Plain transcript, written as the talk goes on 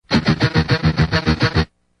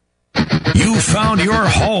You found your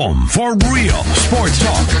home for real sports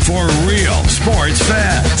talk for real sports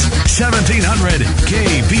fans. 1700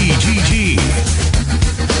 KBGG.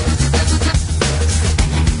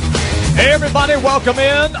 Hey, everybody, welcome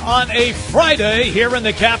in on a Friday here in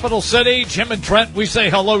the capital city. Jim and Trent, we say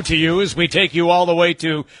hello to you as we take you all the way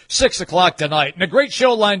to 6 o'clock tonight. And a great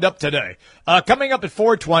show lined up today. Coming up at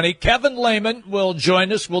 4:20, Kevin Lehman will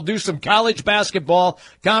join us. We'll do some college basketball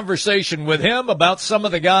conversation with him about some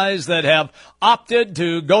of the guys that have opted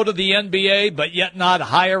to go to the NBA but yet not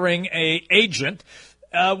hiring a agent.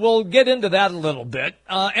 We'll get into that a little bit.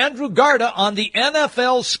 Andrew Garda on the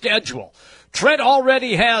NFL schedule. Trent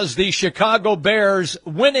already has the Chicago Bears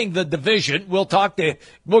winning the division. We'll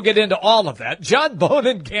get into all of that. John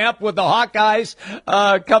Bohnenkamp with the Hawkeyes,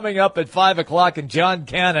 coming up at 5 o'clock, and John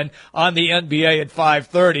Cannon on the NBA at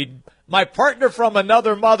 5:30. My partner from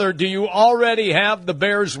another mother, do you already have the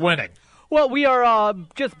Bears winning? Well, we are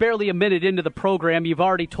just barely a minute into the program. You've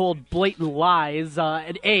already told blatant lies.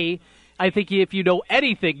 I think if you know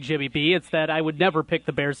anything, Jimmy B, it's that I would never pick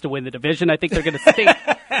the Bears to win the division. I think they're going to stink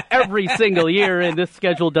every single year, and this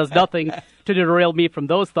schedule does nothing to derail me from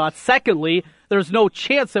those thoughts. Secondly, there's no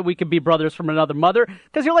chance that we can be brothers from another mother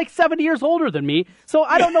because you're like 70 years older than me. So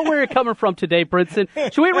I don't know where you're coming from today, Brinson.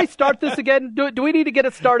 Should we restart this again? Do we need to get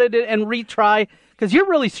it started and retry? Because you're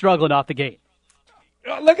really struggling off the gate.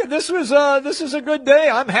 Look, this is a good day.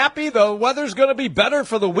 I'm happy. The weather's going to be better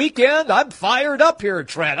for the weekend. I'm fired up here,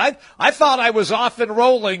 Trent. I thought I was off and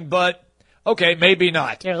rolling, but okay, maybe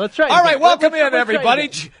not. Yeah, let's try. All right, welcome in, everybody.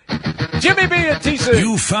 Jimmy B and TC.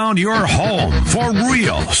 You found your home for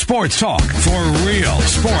real sports talk for real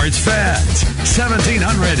sports fans.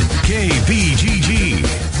 1700 KBGG.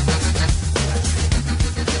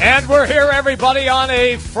 And we're here, everybody, on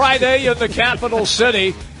a Friday in the capital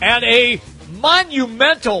city, and a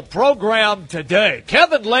monumental program today.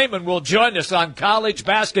 Kevin Lehman will join us on college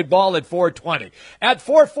basketball at 4:20. At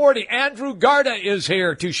 4:40, Andrew Garda is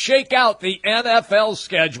here to shake out the NFL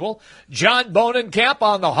schedule. John Bohnenkamp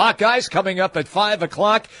on the Hawkeyes coming up at 5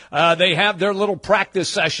 o'clock. They have their little practice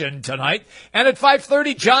session tonight. And at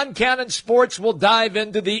 5:30, John Cannon Sports will dive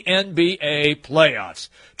into the NBA playoffs.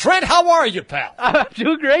 Trent, how are you, pal? I'm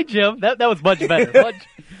doing great, Jim. That was much better.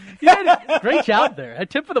 You did a great job there. A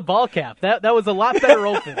tip for the ball cap. That was a lot better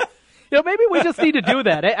open. Maybe we just need to do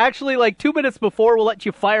that. Actually, like 2 minutes before, we'll let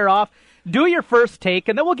you fire off, do your first take,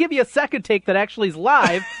 and then we'll give you a second take that actually is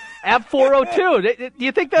live at 4:02. Do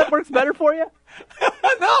you think that works better for you?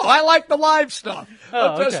 No, I like the live stuff.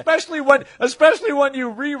 Okay. Especially when you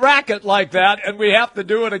re-rack it like that and we have to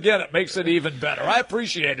do it again. It makes it even better. I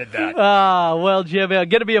appreciated that. Well, Jim, going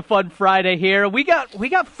to be a fun Friday here. We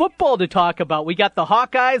got football to talk about. We got the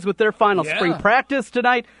Hawkeyes with their final spring practice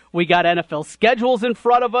tonight. We got NFL schedules in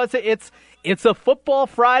front of us. It's a football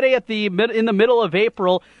Friday in the middle of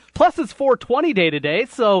April. Plus, it's 420 day today.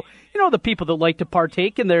 So, the people that like to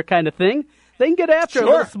partake in their kind of thing, they can get after a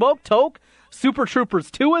little smoke toke. Super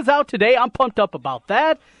Troopers 2 is out today. I'm pumped up about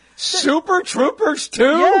that. Super Troopers 2?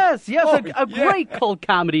 Yes, a great cult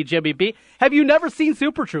comedy, Jimmy B. Have you never seen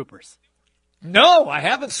Super Troopers? No, I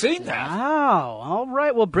haven't seen that. Wow. All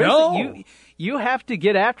right. Well, Brinson, you have to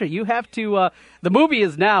get after it. You have to the movie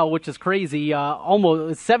is now, which is crazy,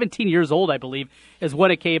 almost 17 years old, I believe, is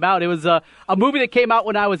when it came out. It was a movie that came out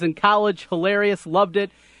when I was in college. Hilarious. Loved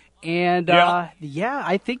it. And,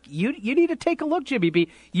 I think you need to take a look, Jimmy B.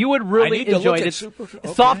 You would really enjoy it. It's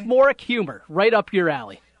sophomoric humor, right up your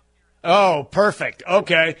alley. Oh, perfect.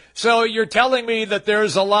 Okay. So you're telling me that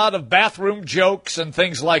there's a lot of bathroom jokes and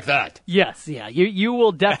things like that. Yes, yeah. You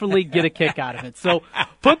will definitely get a kick out of it. So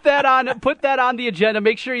put that on the agenda.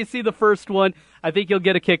 Make sure you see the first one. I think you'll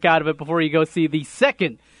get a kick out of it before you go see the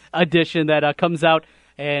second edition that comes out.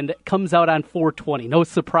 And comes out on 420. No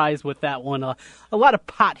surprise with that one. A lot of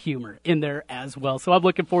pot humor in there as well. So I'm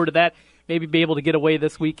looking forward to that. Maybe be able to get away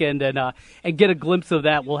this weekend and get a glimpse of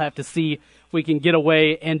that. We'll have to see if we can get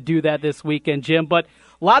away and do that this weekend, Jim. But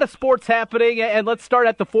a lot of sports happening, and let's start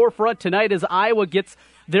at the forefront tonight as Iowa gets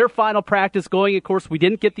their final practice going. Of course, we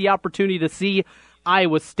didn't get the opportunity to see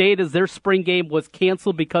Iowa State as their spring game was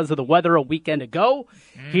canceled because of the weather a weekend ago.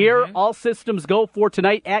 Mm-hmm. Here, all systems go for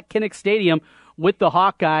tonight at Kinnick Stadium with the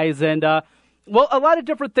Hawkeyes, and a lot of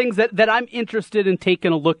different things that I'm interested in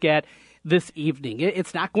taking a look at this evening.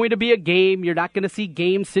 It's not going to be a game. You're not going to see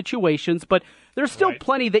game situations, but there's still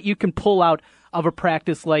plenty that you can pull out of a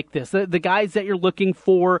practice like this. The guys that you're looking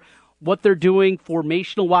for, what they're doing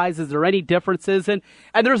formational-wise, is there any differences? And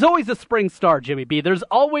there's always a spring star, Jimmy B. There's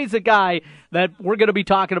always a guy that we're going to be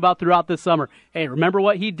talking about throughout this summer. Hey, remember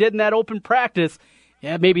what he did in that open practice?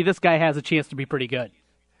 Yeah, maybe this guy has a chance to be pretty good.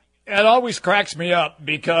 It always cracks me up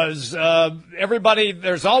because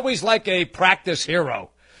there's always like a practice hero,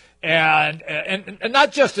 and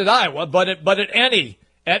not just at Iowa, but at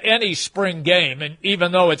any spring game, and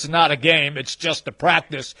even though it's not a game, it's just a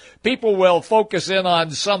practice, people will focus in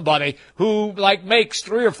on somebody who, like, makes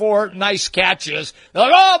 3 or 4 nice catches. They're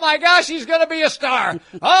like, oh, my gosh, he's going to be a star.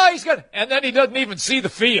 And then he doesn't even see the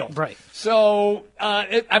field. Right. So,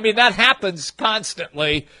 that happens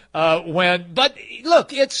constantly but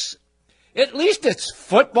look, at least it's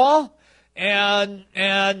football. And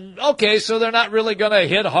okay, so they're not really going to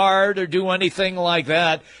hit hard or do anything like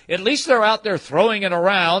that. At least they're out there throwing it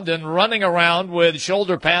around and running around with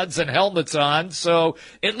shoulder pads and helmets on. So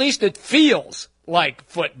at least it feels like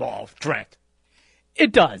football, Trent.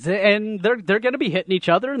 It does, and they're going to be hitting each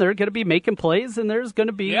other, and they're going to be making plays, and there's going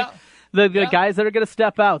to be the guys that are going to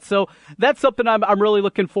step out. So that's something I'm really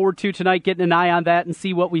looking forward to tonight, getting an eye on that and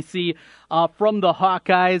see what we see from the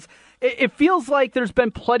Hawkeyes. It feels like there's been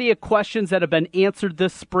plenty of questions that have been answered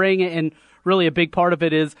this spring, and really a big part of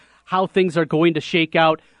it is how things are going to shake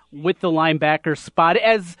out with the linebacker spot.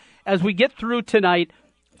 As we get through tonight,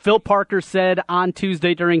 Phil Parker said on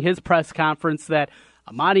Tuesday during his press conference that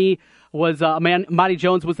Amani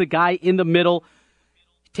Jones was the guy in the middle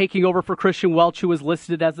taking over for Christian Welch, who was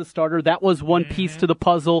listed as a starter. That was one piece to the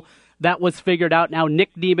puzzle that was figured out. Now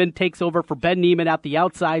Nick Niemann takes over for Ben Niemann at the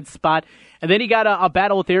outside spot. And then he got a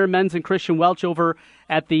battle with Aaron Menz and Christian Welch over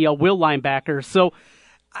at the will linebacker. So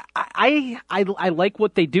I like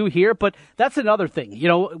what they do here, but that's another thing. You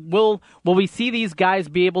know, will we see these guys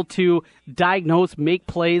be able to diagnose, make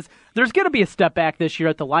plays? There's going to be a step back this year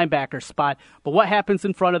at the linebacker spot, but what happens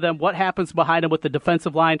in front of them, what happens behind them with the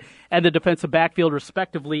defensive line and the defensive backfield,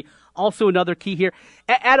 respectively, also another key here.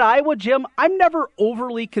 At Iowa, Jim, I'm never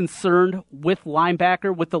overly concerned with the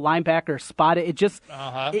linebacker spot. It just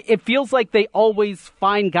it feels like they always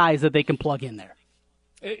find guys that they can plug in there.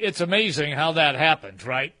 It's amazing how that happens,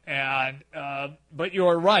 right? And but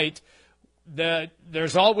you're right that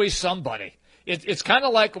there's always somebody. It's kind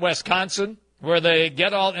of like Wisconsin, where they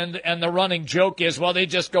get all and the running joke is, well, they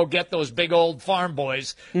just go get those big old farm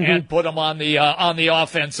boys and put them on the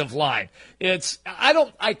offensive line.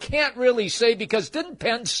 I can't really say, because didn't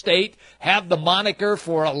Penn State have the moniker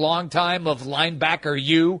for a long time of linebacker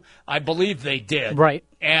U? I believe they did. Right.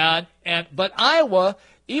 But Iowa,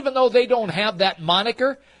 even though they don't have that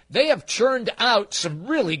moniker, they have churned out some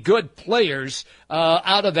really good players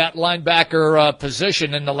out of that linebacker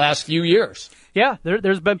position in the last few years. Yeah,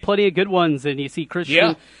 there's been plenty of good ones, and you see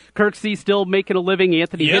Christian Kirksey still making a living.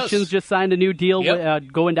 Anthony Hitchens just signed a new deal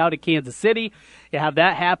going down to Kansas City. You have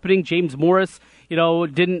that happening. James Morris,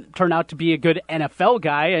 didn't turn out to be a good NFL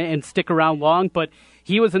guy and stick around long, but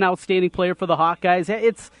he was an outstanding player for the Hawkeyes.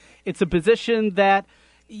 It's a position that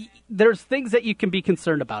there's things that you can be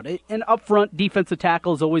concerned about. And up front, defensive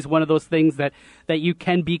tackle is always one of those things that you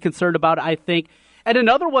can be concerned about, I think. And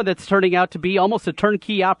another one that's turning out to be almost a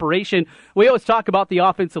turnkey operation, we always talk about the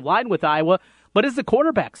offensive line with Iowa, but is the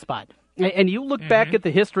cornerback spot. And you look back at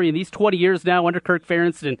the history in these 20 years now under Kirk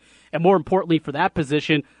Ferentz, and more importantly for that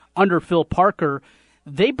position, under Phil Parker,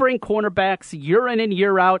 they bring cornerbacks year in and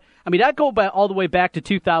year out. I mean, I go all the way back to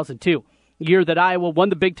 2002. Year that Iowa won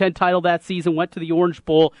the Big Ten title that season, went to the Orange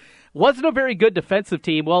Bowl. Wasn't a very good defensive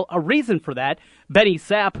team. Well, a reason for that, Benny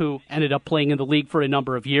Sapp, who ended up playing in the league for a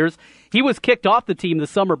number of years, he was kicked off the team the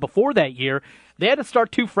summer before that year. They had to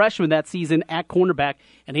start 2 freshmen that season at cornerback,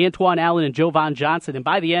 and Antoine Allen and Jovan Johnson. And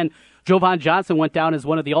by the end, Jovan Johnson went down as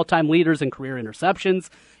one of the all-time leaders in career interceptions.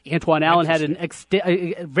 Antoine Allen had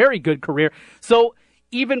a very good career. So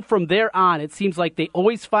even from there on, it seems like they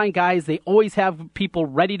always find guys, they always have people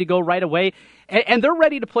ready to go right away, and they're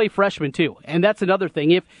ready to play freshmen too. And that's another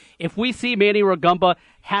thing. If we see Manny Rugamba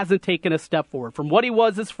hasn't taken a step forward from what he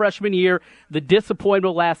was his freshman year, the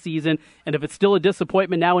disappointment last season, and if it's still a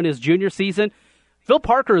disappointment now in his junior season, Phil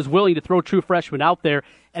Parker is willing to throw true freshmen out there,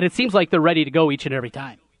 and it seems like they're ready to go each and every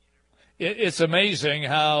time. It's amazing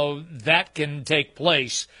how that can take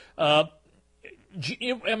place.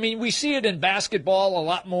 I mean, we see it in basketball a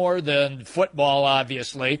lot more than football,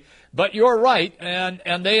 obviously. But you're right,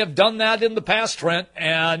 and they have done that in the past, Trent.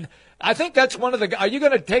 And I think that's one of the. Are you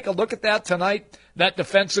going to take a look at that tonight? That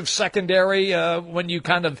defensive secondary, when you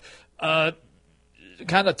kind of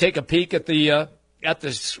take a peek at the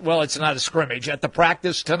well, it's not a scrimmage, at the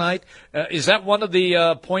practice tonight. Is that one of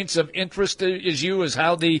the points of interest is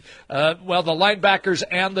how the linebackers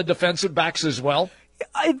and the defensive backs as well?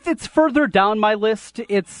 It's further down my list.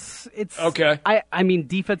 It's okay. I mean,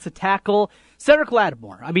 defensive tackle, Cedric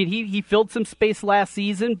Lattimore. I mean, he filled some space last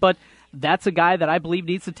season, but that's a guy that I believe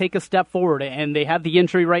needs to take a step forward. And they have the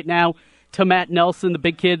injury right now to Matt Nelson, the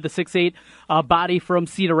big kid, the 6'8" body from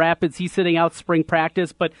Cedar Rapids. He's sitting out spring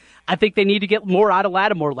practice, but I think they need to get more out of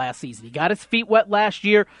Lattimore last season. He got his feet wet last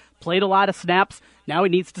year, played a lot of snaps. Now he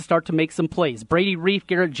needs to start to make some plays. Brady Reef,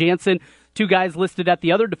 Garrett Jansen, two guys listed at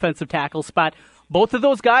the other defensive tackle spot. Both of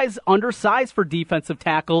those guys undersized for defensive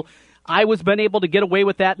tackle. Iowa's been able to get away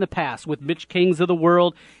with that in the past with Mitch Kings of the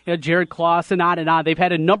world, Jared Kloss, and on and on. They've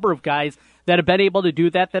had a number of guys that have been able to do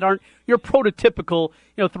that aren't your prototypical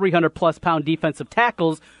 300-plus pound defensive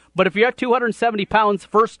tackles. But if you're at 270 pounds,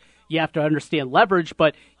 first, you have to understand leverage,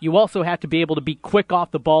 but you also have to be able to be quick off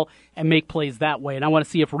the ball and make plays that way. And I want to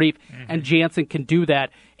see if Reef and Jansen can do that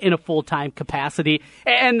in a full-time capacity.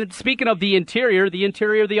 And speaking of the interior of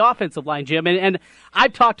the offensive line, Jim, and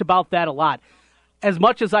I've talked about that a lot. As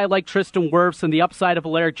much as I like Tristan Wirfs and the upside of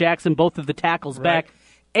Alaric Jackson, both of the tackles back,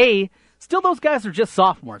 still those guys are just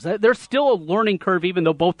sophomores. There's still a learning curve, even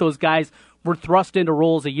though both those guys were thrust into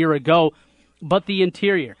roles a year ago. But the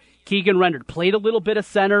interior, Keegan Rendard played a little bit of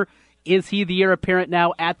center. Is he the heir apparent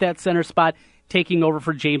now at that center spot, taking over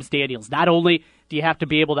for James Daniels? Not only do you have to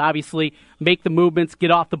be able to obviously make the movements,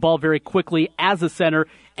 get off the ball very quickly as a center,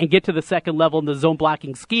 and get to the second level in the zone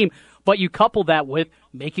blocking scheme, but you couple that with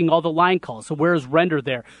making all the line calls. So where's Rendard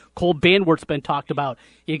there? Cole Banwart's been talked about.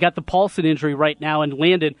 You got the Paulson injury right now, and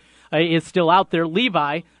Landon is still out there.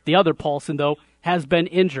 Levi, the other Paulson, though, has been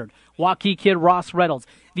injured. Waukee kid Ross Reynolds.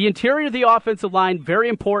 The interior of the offensive line, very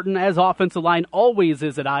important, as offensive line always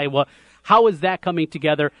is at Iowa. How is that coming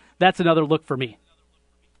together? That's another look for me.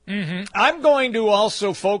 I'm going to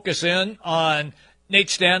also focus in on Nate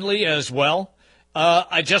Stanley as well.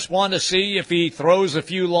 I just want to see if he throws a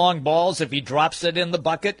few long balls, if he drops it in the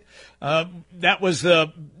bucket. That was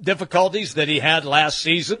the difficulties that he had last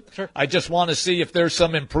season. Sure. I just want to see if there's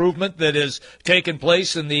some improvement that has taken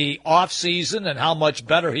place in the off season and how much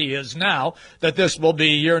better he is now that this will be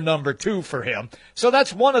year number 2 for him. So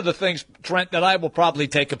that's one of the things, Trent, that I will probably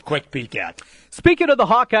take a quick peek at. Speaking of the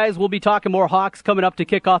Hawkeyes, we'll be talking more Hawks coming up to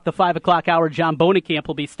kick off the 5 o'clock hour. John Bonenkamp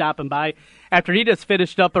will be stopping by after he just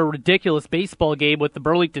finished up a ridiculous baseball game with the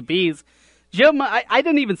Burlington Bees. Jim, I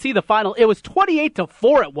didn't even see the final. It was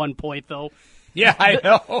 28-4 at one point, though. Yeah, I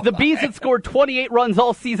know. The Bees had scored 28 runs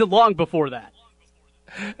all season long before that.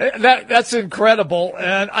 That's incredible.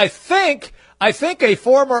 And I think a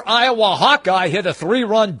former Iowa Hawkeye hit a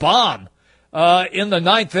 3-run bomb in the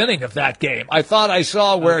 9th inning of that game. I thought I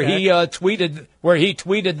saw where he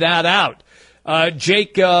tweeted that out.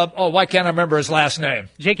 Jake, why can't I remember his last name?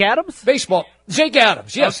 Jake Adams? Baseball. Jake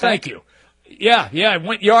Adams. Yes, okay. Thank you. Yeah,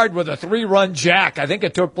 went yard with a 3-run jack. I think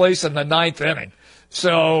it took place in the 9th inning.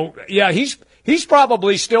 So, yeah, he's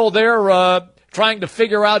probably still there, trying to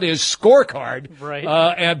figure out his scorecard, right.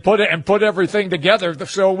 and put everything together.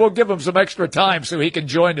 So we'll give him some extra time so he can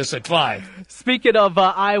join us at 5. Speaking of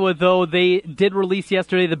Iowa, though, they did release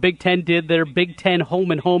yesterday, the Big Ten did, their Big Ten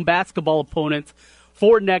home and home basketball opponents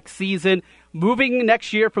for next season, moving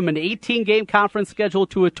next year from an 18-game conference schedule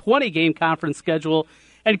to a 20-game conference schedule.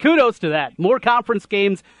 And kudos to that. More conference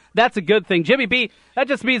games, that's a good thing. Jimmy B, that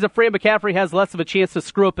just means that Fran McCaffrey has less of a chance to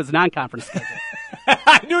screw up his non-conference schedule.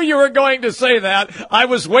 I knew you were going to say that. I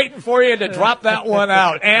was waiting for you to drop that one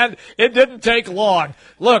out, and it didn't take long.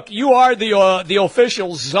 Look, you are the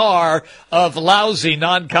official czar of lousy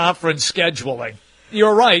non-conference scheduling.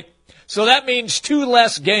 You're right. So that means 2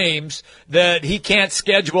 less games that he can't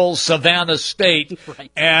schedule Savannah State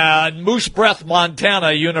right. and Moose Breath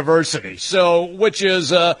Montana University. So which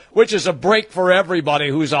is a break for everybody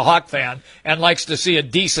who's a Hawk fan and likes to see a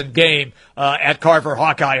decent game at Carver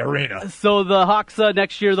Hawkeye Arena. So the Hawks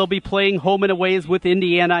next year, they'll be playing home and aways with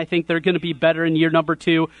Indiana. I think they're going to be better in year number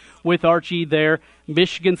 2 with Archie there.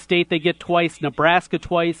 Michigan State they get twice, Nebraska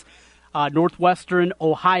twice. Northwestern,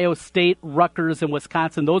 Ohio State, Rutgers, and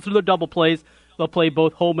Wisconsin. Those are the double plays. They'll play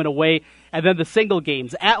both home and away. And then the single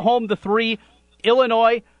games. At home, the 3,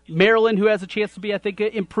 Illinois, Maryland, who has a chance to be, I think,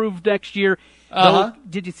 improved next year.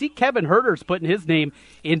 Did you see Kevin Herter's putting his name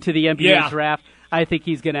into the NBA draft? I think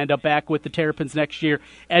he's going to end up back with the Terrapins next year.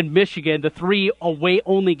 And Michigan, the 3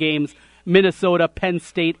 away-only games, Minnesota, Penn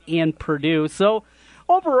State, and Purdue. So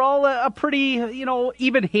overall, a pretty,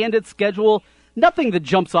 even-handed schedule. Nothing that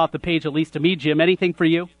jumps off the page, at least to me, Jim. Anything for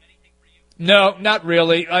you? No, not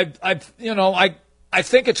really. I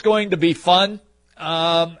think it's going to be fun,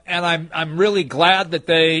 and I'm really glad that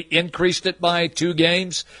they increased it by 2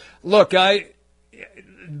 games. Look,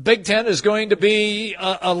 Big Ten is going to be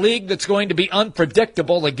a league that's going to be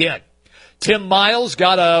unpredictable again. Tim Miles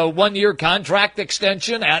got a 1-year contract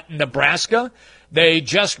extension at Nebraska. They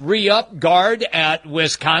just re-upped guard at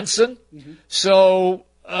Wisconsin. So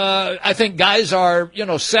I think guys are,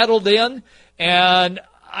 settled in, and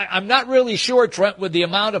I'm not really sure, Trent, with the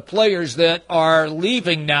amount of players that are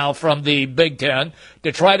leaving now from the Big Ten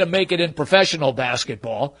to try to make it in professional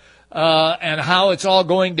basketball, and how it's all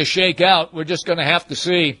going to shake out. We're just going to have to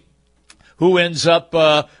see who ends up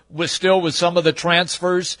with some of the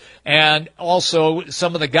transfers and also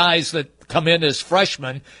some of the guys that come in as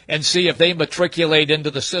freshmen and see if they matriculate into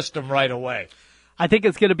the system right away. I think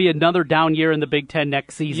it's going to be another down year in the Big Ten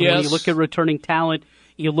next season. Yes. When you look at returning talent,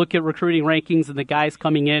 you look at recruiting rankings and the guys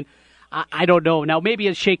coming in, I don't know. Now, maybe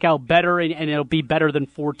it'll shake out better and it'll be better than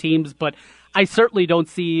 4 teams, but I certainly don't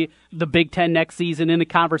see the Big Ten next season in the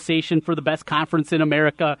conversation for the best conference in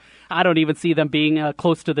America. I don't even see them being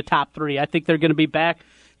close to the top 3. I think they're going to be back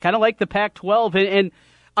kind of like the Pac-12. And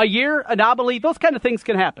a year anomaly, those kind of things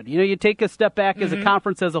can happen. You know, you take a step back as a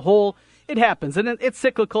conference as a whole, it happens. And it's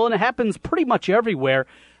cyclical, and it happens pretty much everywhere.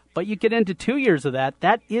 But you get into 2 years of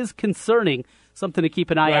that is concerning. Something to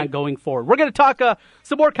keep an eye on going forward. We're going to talk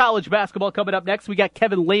some more college basketball coming up next. We got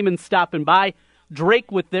Kevin Lehman stopping by. Drake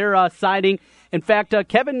with their signing. In fact,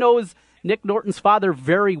 Kevin knows Nick Norton's father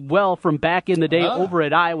very well from back in the day over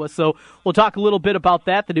at Iowa. So we'll talk a little bit about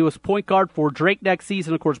that. The newest point guard for Drake next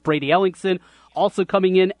season, of course, Brady Ellingson, also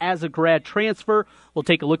coming in as a grad transfer. We'll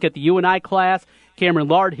take a look at the UNI class. Cameron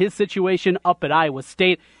Lard, his situation up at Iowa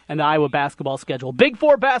State, and the Iowa basketball schedule. Big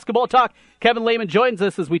 4 basketball talk. Kevin Lehman joins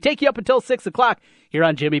us as we take you up until 6 o'clock here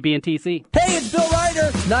on Jimmy B and TC. Hey, it's Bill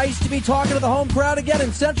Ryder. Nice to be talking to the home crowd again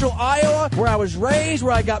in central Iowa, where I was raised,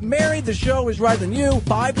 where I got married. The show is Right Than You,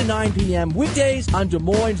 5 to 9 p.m. weekdays on Des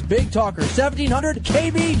Moines' Big Talker, 1700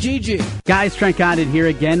 KBGG. Guys, Trent Condon here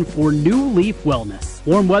again for New Leaf Wellness.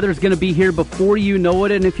 Warm weather is going to be here before you know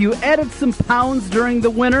it, and if you added some pounds during the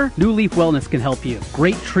winter, New Leaf Wellness can help you.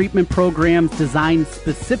 Great treatment programs designed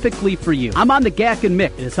specifically for you. I'm on the GAC and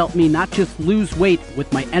Mick. It has helped me not just lose weight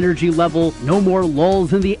with my energy level, no more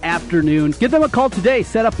lulls in the afternoon. Give them a call today.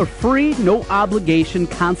 Set up a free, no-obligation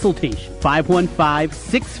consultation.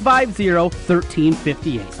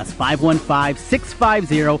 515-650-1358. That's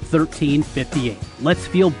 515-650-1358. Let's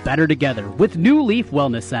feel better together with New Leaf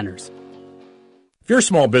Wellness Centers. If you're a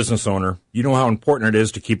small business owner, you know how important it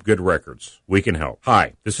is to keep good records. We can help.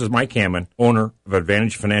 Hi, this is Mike Hammond, owner of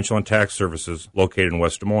Advantage Financial and Tax Services located in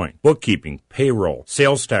West Des Moines. Bookkeeping, payroll,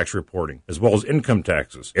 sales tax reporting, as well as income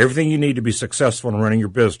taxes. Everything you need to be successful in running your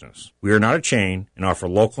business. We are not a chain and offer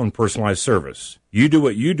local and personalized service. You do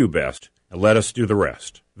what you do best and let us do the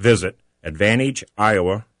rest. Visit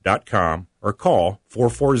AdvantageIowa.com or call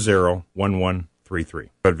 440-1133.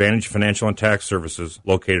 Advantage Financial and Tax Services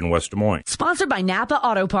located in West Des Moines. Sponsored by Napa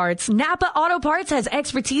Auto Parts. Napa Auto Parts has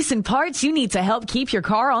expertise in parts you need to help keep your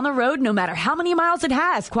car on the road no matter how many miles it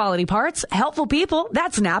has. Quality parts, helpful people.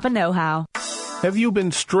 That's Napa know-how. Have you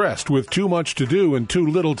been stressed with too much to do and too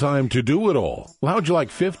little time to do it all? Well, how'd you like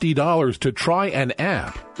 $50 to try an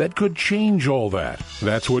app that could change all that?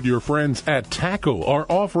 That's what your friends at Tackle are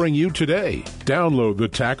offering you today. Download the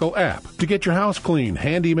Tackle app to get your house clean,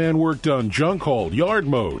 handyman work done, junk hauled, yard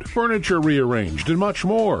mowed, furniture rearranged, and much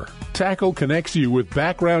more. Tackle connects you with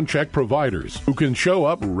background check providers who can show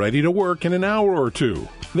up ready to work in an hour or two.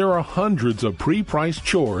 There are hundreds of pre-priced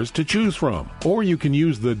chores to choose from, or you can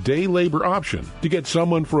use the day labor option to get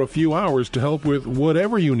someone for a few hours to help with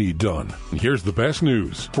whatever you need done. And here's the best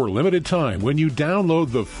news. For a limited time, when you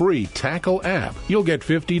download the free Tackle app, you'll get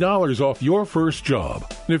 $50 off your first job.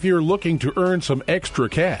 And if you're looking to earn some extra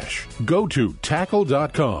cash, go to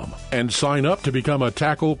Tackle.com and sign up to become a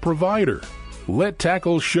Tackle provider. Let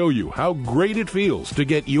Tackle show you how great it feels to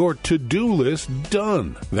get your to-do list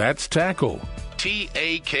done. That's Tackle.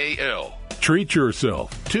 T-A-K-L. Treat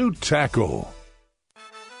yourself to Tackle.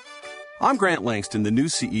 I'm Grant Langston, the new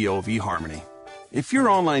CEO of eHarmony. If you're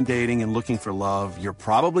online dating and looking for love, you're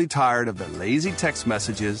probably tired of the lazy text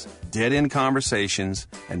messages, dead-end conversations,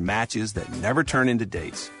 and matches that never turn into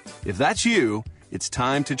dates. If that's you, it's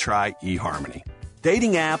time to try eHarmony.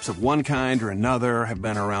 Dating apps of one kind or another have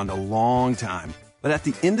been around a long time, but at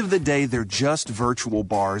the end of the day, they're just virtual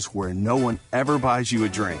bars where no one ever buys you a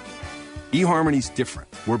drink. eHarmony's different.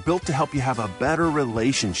 We're built to help you have a better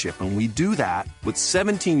relationship, and we do that with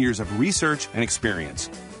 17 years of research and experience.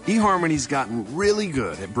 eHarmony's gotten really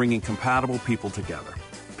good at bringing compatible people together.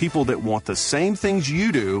 People that want the same things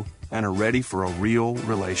you do and are ready for a real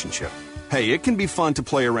relationship. Hey, it can be fun to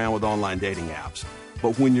play around with online dating apps,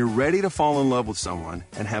 but when you're ready to fall in love with someone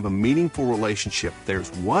and have a meaningful relationship, there's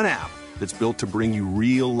one app that's built to bring you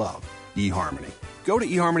real love, eHarmony. Go to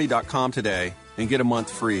eHarmony.com today and get a month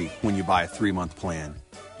free when you buy a 3-month plan.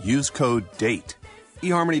 Use code DATE.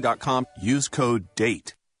 eHarmony.com. Use code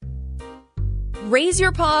DATE. Raise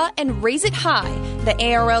your paw and raise it high The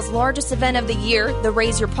ARL's largest event of the year, the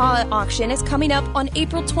Raise Your Paw auction, is coming up on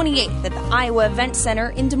April 28th at the Iowa Event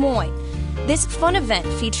Center in Des Moines. This fun event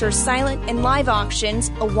features silent and live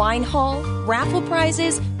auctions, a wine haul, raffle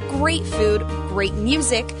prizes, great food, great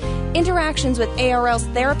music, interactions with ARL's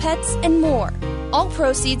Therapets, and more. All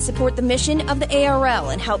proceeds support the mission of the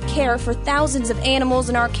ARL and help care for thousands of animals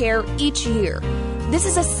in our care each year. This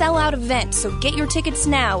is a sellout event, so get your tickets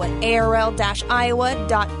now at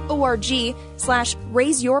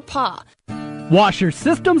arl-iowa.org/raiseyourpaw. Washer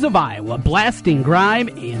Systems of Iowa, blasting grime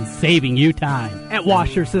and saving you time. At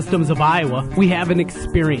Washer Systems of Iowa, we have an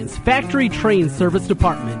experienced factory-trained service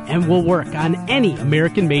department and will work on any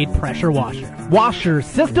American-made pressure washer. Washer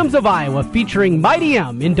Systems of Iowa, featuring Mighty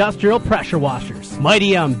M industrial pressure washers.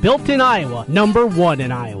 Mighty M, built in Iowa, #1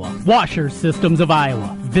 in Iowa. Washer Systems of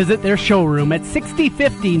Iowa. Visit their showroom at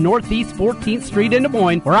 6050 Northeast 14th Street in Des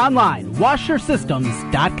Moines or online,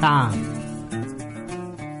 washersystems.com.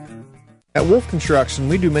 At Wolf Construction,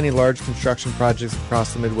 we do many large construction projects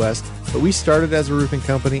across the Midwest, but we started as a roofing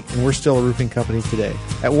company, and we're still a roofing company today.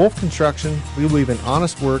 At Wolf Construction, we believe in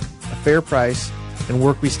honest work, a fair price, and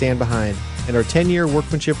work we stand behind, and our 10-year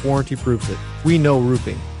workmanship warranty proves it. We know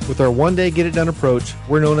roofing. With our one-day get-it-done approach,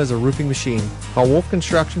 we're known as a roofing machine. Call Wolf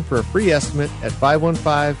Construction for a free estimate at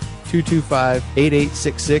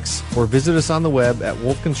 515-225-8866 or visit us on the web at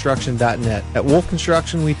wolfconstruction.net. At Wolf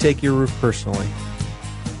Construction, we take your roof personally.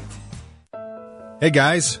 Hey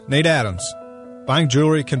guys, Nate Adams. Buying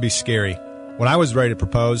jewelry can be scary. When I was ready to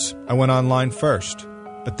propose, I went online first.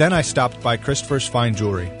 But then I stopped by Christopher's Fine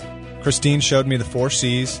Jewelry. Christine showed me the 4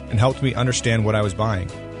 C's and helped me understand what I was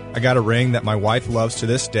buying. I got a ring that my wife loves to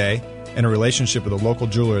this day and a relationship with a local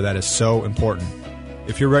jeweler that is so important.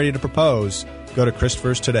 If you're ready to propose, go to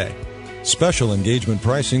Christopher's today. Special engagement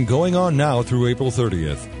pricing going on now through April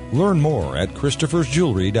 30th. Learn more at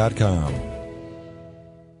Christopher'sJewelry.com.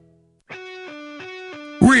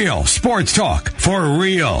 Real sports talk for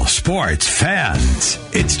real sports fans.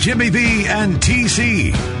 It's Jimmy B and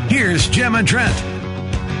TC. Here's Jim and Trent.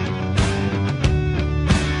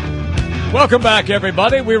 Welcome back,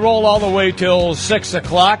 everybody. We roll all the way till 6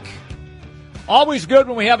 o'clock. Always good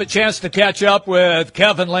when we have a chance to catch up with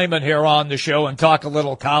Kevin Lehman here on the show and talk a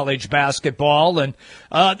little college basketball. And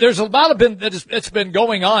there's a lot of it's been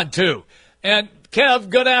going on, too. And,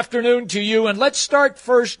 Kev, good afternoon to you. And let's start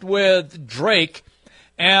first with Drake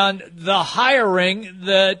and the hiring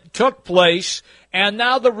that took place and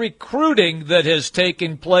now the recruiting that has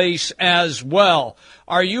taken place as well.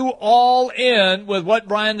 Are you all in with what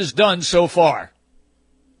Brian has done so far?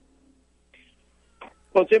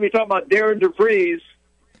 Well, Jimmy, talking about Darren DeVries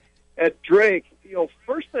at Drake,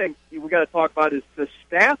 first thing we got to talk about is the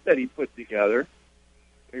staff that he put together.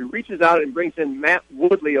 He reaches out and brings in Matt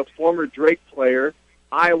Woodley, a former Drake player,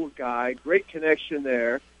 Iowa guy, great connection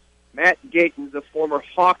there. Matt Gatens, a former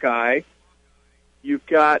Hawkeye. You've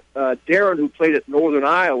got Darren, who played at Northern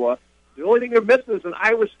Iowa. The only thing they're missing is an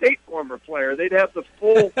Iowa State former player. They'd have the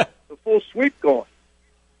full sweep going.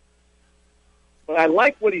 But I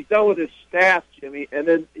like what he's done with his staff, Jimmy. And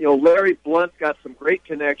then Larry Blunt's got some great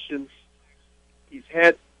connections. He's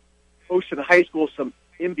had coached in high school some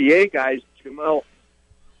NBA guys, Jamal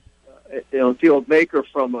Field Maker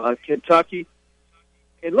from Kentucky.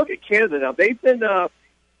 And look at Canada now. They've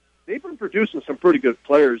been producing some pretty good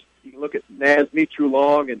players. You can look at Naz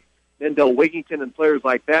Mitrulong and Mendel Wigington and players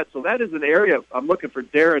like that. So that is an area I'm looking for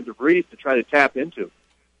Darren DeVries to try to tap into.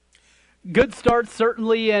 Good start,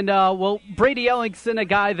 certainly. And, Brady Ellingson, a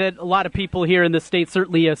guy that a lot of people here in the state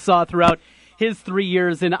certainly saw throughout his 3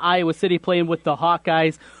 years in Iowa City playing with the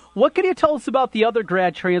Hawkeyes. What can you tell us about the other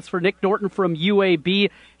grad transfer, Nick Norton from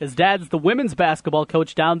UAB? His dad's the women's basketball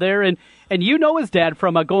coach down there, and you know his dad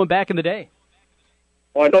from going back in the day.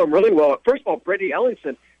 Well, I know him really well. First of all, Brady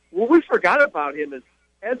Ellingson, what we forgot about him is,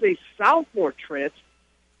 as a sophomore, Trent,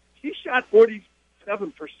 he shot 47%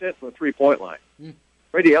 from the three-point line.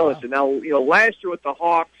 Brady Ellingson. Now, last year with the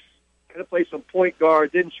Hawks, kind of played some point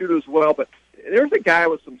guard, didn't shoot as well, but there's a guy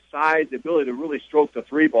with some size, the ability to really stroke the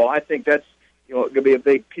three ball. I think that's going to be a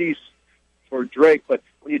big piece for Drake. But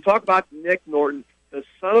when you talk about Nick Norton, the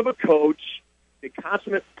son of a coach, the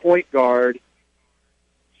consummate point guard,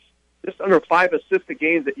 just under 5 assists a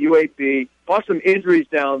game at UAB, fought some injuries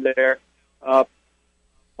down there. A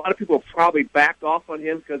lot of people probably backed off on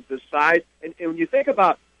him because of his size. And when you think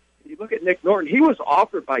about, you look at Nick Norton, he was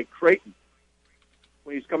offered by Creighton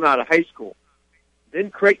when he was coming out of high school. Then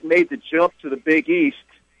Creighton made the jump to the Big East,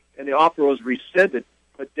 and the offer was rescinded.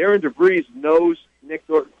 But Darren DeVries knows Nick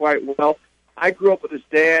Norton quite well. I grew up with his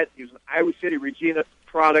dad. He was an Iowa City Regina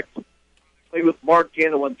product. played with Mark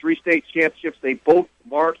Gannon, won 3 state championships. They both,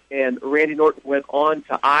 Mark and Randy Norton, went on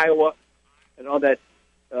to Iowa, and on that,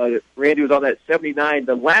 Randy was on that 79,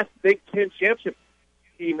 the last Big Ten championship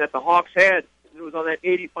team that the Hawks had. It was on that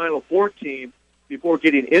 80 Final Four team before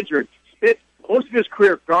getting injured. Spent most of his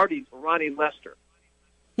career guarding Ronnie Lester.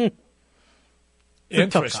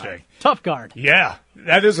 Interesting. Tough guard. Yeah,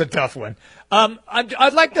 that is a tough one.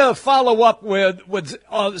 I'd like to follow up with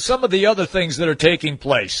some of the other things that are taking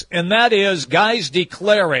place, and that is guys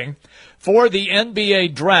declaring for the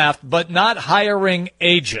NBA draft but not hiring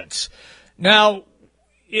agents. Now,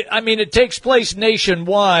 it takes place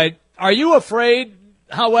nationwide. Are you afraid,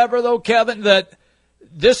 however, though, Kevin, that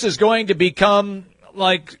this is going to become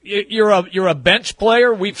like you're a bench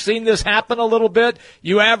player? We've seen this happen a little bit.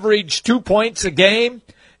 You average 2 points a game,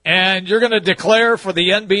 and you're going to declare for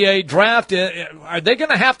the NBA draft. Are they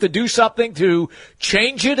going to have to do something to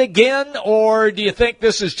change it again, or do you think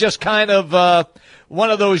this is just kind of one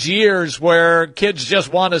of those years where kids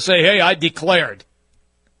just want to say, hey, I declared?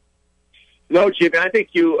 No, Jimmy, I think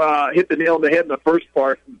you hit the nail on the head in the first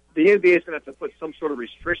part. The NBA is going to have to put some sort of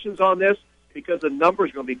restrictions on this because the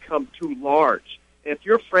numbers are going to become too large. If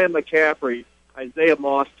you're Fran McCaffrey, Isaiah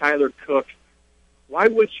Moss, Tyler Cook, why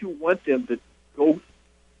would you want them to go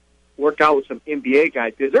work out with some NBA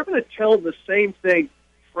guys? Because they're going to tell them the same thing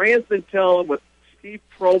Fran's been telling, what Steve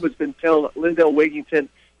Probe has been telling Lindell Wigington,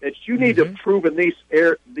 that you need to prove in these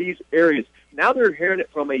areas. Now they're hearing it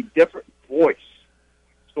from a different voice.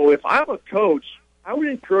 So if I'm a coach, I would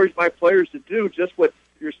encourage my players to do just what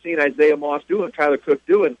you're seeing Isaiah Moss do and Tyler Cook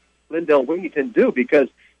do and Lindell Wigington do, because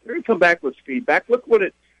they're going to come back with feedback. Look what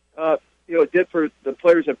it did for the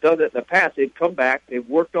players that have done it in the past. They've come back. They've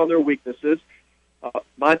worked on their weaknesses.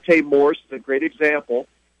 Monte Morris is a great example,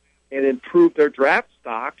 and improved their draft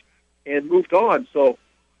stock and moved on. So,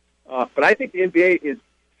 but I think the NBA is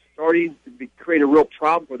starting to create a real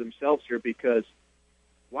problem for themselves here, because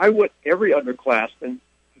why would every underclassman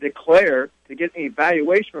declare to get an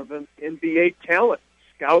evaluation from NBA talent,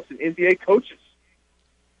 scouts, and NBA coaches?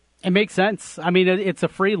 It makes sense. It's a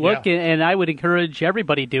free look, and I would encourage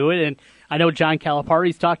everybody to do it. And I know John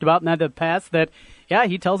Calipari's talked about in the past that,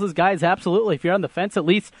 he tells his guys, absolutely, if you're on the fence, at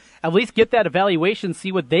least get that evaluation,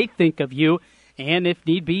 see what they think of you, and if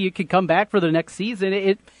need be, you can come back for the next season.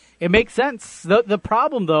 It makes sense. The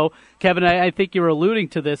problem, though, Kevin, I think you were alluding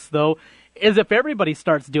to this, though, is if everybody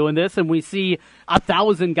starts doing this and we see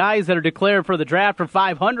 1,000 guys that are declared for the draft or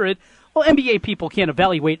 500, well, NBA people can't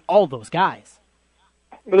evaluate all those guys.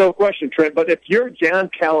 No question, Trent. But if you're John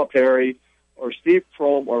Calipari or Steve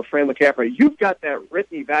Prohm or Fran McCaffrey, you've got that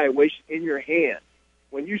written evaluation in your hand.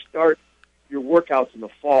 When you start your workouts in the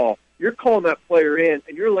fall, you're calling that player in,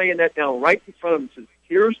 and you're laying that down right in front of them and says,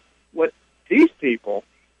 here's what these people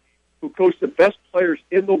who coach the best players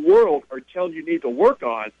in the world are telling you need to work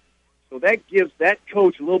on. So that gives that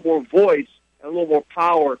coach a little more voice and a little more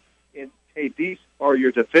power in, hey, these are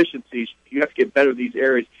your deficiencies. You have to get better in these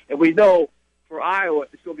areas. And we know for Iowa,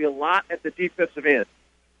 it's going to be a lot at the defensive end.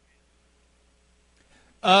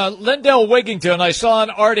 Lindell Wigington, I saw an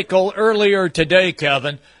article earlier today,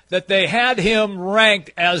 Kevin, that they had him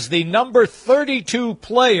ranked as the number 32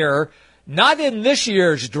 player, not in this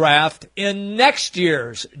year's draft, in next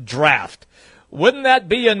year's draft. Wouldn't that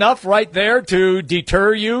be enough right there to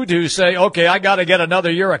deter you to say, okay, I got to get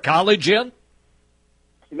another year of college in?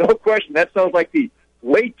 No question. That sounds like the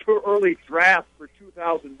way too early draft for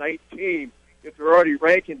 2019 if they're already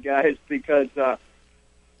ranking guys, because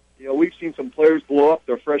we've seen some players blow up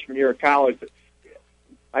their freshman year of college. But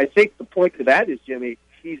I think the point to that is, Jimmy,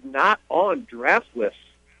 he's not on draft lists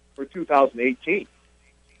for 2018.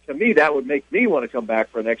 To me, that would make me want to come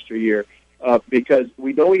back for an extra year, because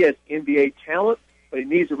we know he has NBA talent, but he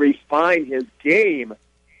needs to refine his game.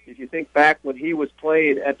 If you think back when he was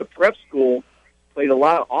playing at the prep school, played a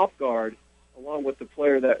lot of off guard, along with the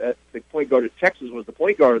player that the point guard at Texas was the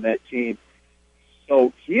point guard of that team.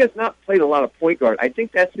 So he has not played a lot of point guard. I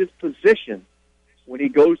think that's his position when he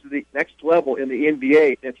goes to the next level in the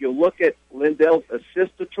NBA. If you look at Lindell's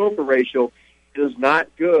assist-to-turnover ratio, it is not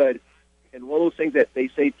good. And one of those things that they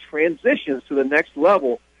say transitions to the next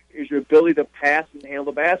level is your ability to pass and handle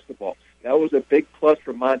the basketball. That was a big plus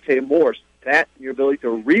for Monte Morris. That and your ability to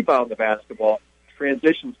rebound the basketball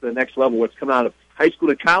transitions to the next level, what's coming out of high school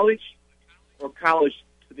to college or college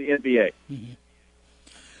to the NBA. Mm-hmm.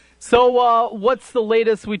 So what's the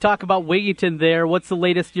latest? We talk about Wigington there. What's the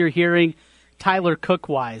latest you're hearing Tyler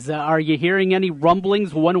Cook-wise? Are you hearing any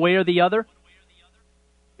rumblings one way or the other?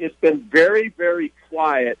 It's been very, very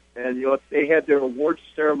quiet. And, they had their awards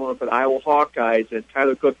ceremony for the Iowa Hawkeyes, and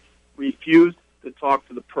Tyler Cook refused to talk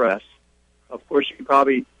to the press. Of course, you can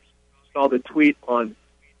probably saw the tweet on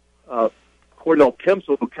Cordell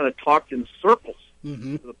Pimsel, who kind of talked in circles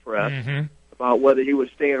to the press about whether he was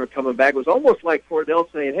staying or coming back. It was almost like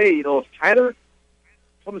Cordell saying, hey, if Tyler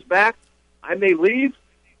comes back, I may leave.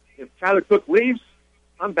 If Tyler Cook leaves,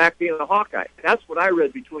 I'm back being a Hawkeye. That's what I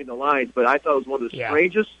read between the lines, but I thought it was one of the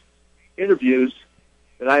strangest interviews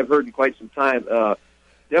that I've heard in quite some time.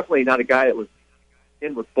 Definitely not a guy that was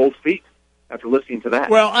in with both feet after listening to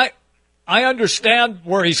that. Well, I understand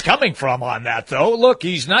where he's coming from on that, though. Look,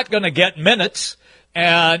 he's not going to get minutes,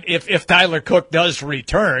 and if Tyler Cook does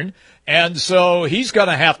return, and so he's going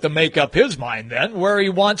to have to make up his mind then where he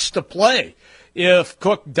wants to play. If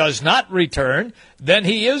Cook does not return, then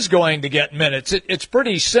he is going to get minutes. It's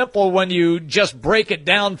pretty simple when you just break it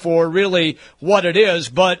down for really what it is,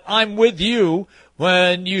 but I'm with you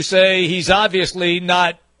when you say he's obviously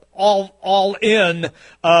not all in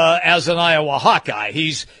as an Iowa Hawkeye.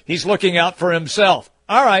 He's looking out for himself.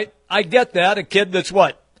 All right, I get that. A kid that's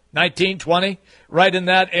 19, 20, right in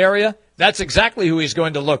that area. That's exactly who he's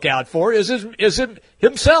going to look out for. Is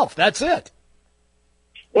himself. That's it.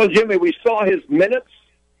 Well, Jimmy, we saw his minutes,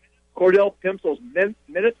 Cordell Pimsel's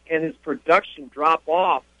minutes, and his production drop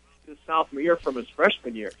off his sophomore year from his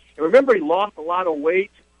freshman year. And remember, he lost a lot of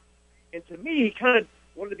weight. And to me, he kind of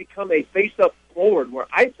wanted to become a face-up forward, where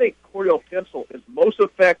I think Cordell Pimsel is most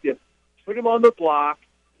effective. Put him on the block.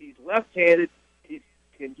 He's left-handed. He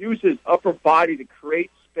can use his upper body to create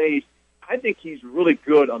space. I think he's really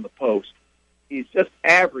good on the post. He's just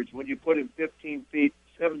average when you put him 15 feet,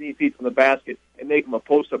 17 feet from the basket and make him a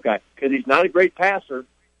post-up guy, because he's not a great passer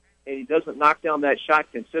and he doesn't knock down that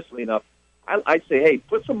shot consistently enough. I'd say, hey,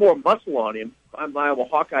 put some more muscle on him on Iowa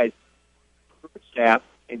Hawkeyes staff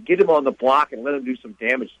and get him on the block and let him do some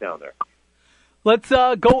damage down there. Let's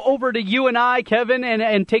go over to you and I, Kevin,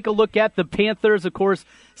 and take a look at the Panthers, of course,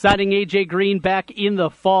 signing A.J. Green back in the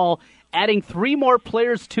fall, adding 3 more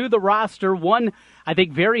players to the roster. One, I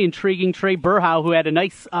think, very intriguing, Trey Burhow, who had a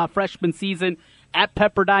nice freshman season at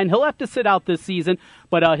Pepperdine. He'll have to sit out this season,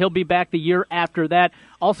 but he'll be back the year after that.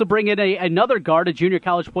 Also bring in another guard, a junior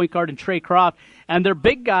college point guard in Trey Croft, and their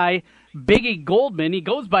big guy, Biggie Goldman. He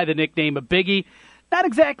goes by the nickname of Biggie. Not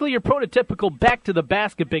exactly your prototypical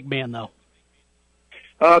back-to-the-basket big man, though.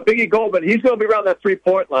 Biggie Goldman, he's going to be around that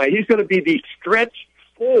three-point line. He's going to be the stretch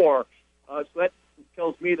 4. So that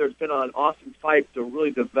tells me there's been an Austin Fife to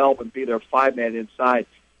really develop and be their 5-man inside.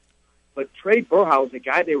 But Trey Burhow is a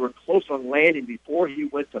guy they were close on landing before he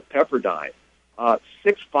went to Pepperdine.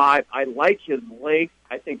 6'5". I like his length.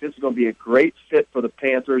 I think this is going to be a great fit for the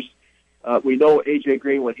Panthers. We know A.J.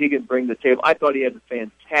 Green, what he can bring to the table. I thought he had a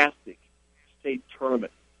fantastic state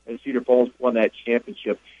tournament, and Cedar Falls won that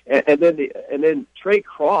championship. And then Trey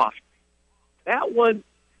Croft, that one,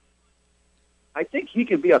 I think he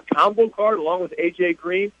can be a combo guard along with A.J.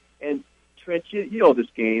 Green. And Trent, you know this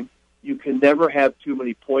game. You can never have too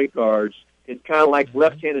many point guards. It's kind of like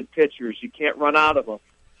left-handed pitchers. You can't run out of them,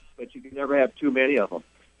 but you can never have too many of them.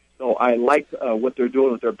 So I like what they're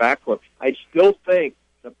doing with their backcourt. I still think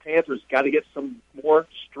the Panthers got to get some more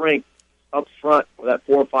strength up front for that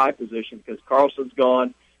 4 or 5 position, because Carlson's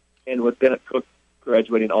gone, and with Bennett Cook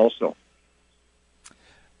graduating also.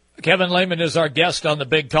 Kevin Lehman is our guest on the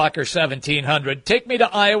Big Talker 1700. Take me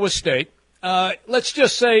to Iowa State. Let's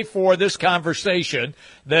just say for this conversation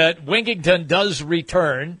that Wingington does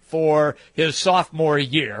return for his sophomore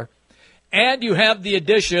year, and you have the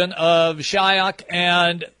addition of Shyok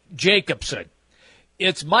and Jacobson.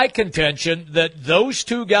 It's my contention that those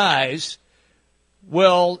 2 guys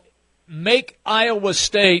will make Iowa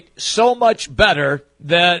State so much better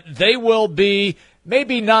that they will be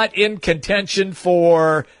maybe not in contention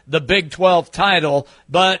for the Big 12 title,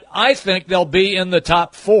 but I think they'll be in the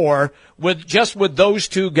top 4 with those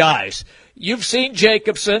 2 guys. You've seen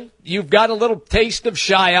Jacobson. You've got a little taste of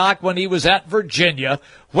Shyok when he was at Virginia.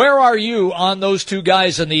 Where are you on those 2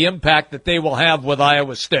 guys and the impact that they will have with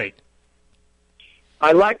Iowa State?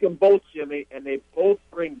 I like them both, Jimmy, and they both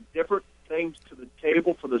bring different things to the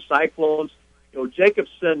table for the Cyclones.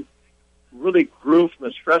 Jacobson really grew from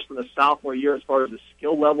his freshman to sophomore year as far as the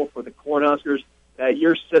skill level for the Cornhuskers. That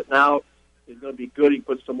year sitting out is going to be good. He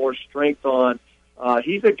puts some more strength on.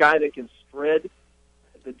 He's a guy that can spread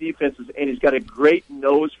the defenses, and he's got a great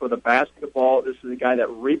nose for the basketball. This is a guy that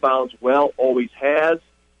rebounds well, always has.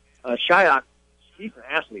 Shyok, he's an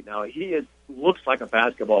athlete now. He looks like a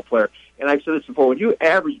basketball player. And I've said this before, when you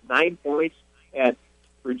average 9 points at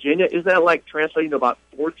Virginia, isn't that like translating to about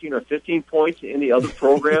 14 or 15 points in the other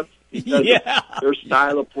program because of their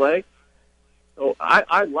style of play? So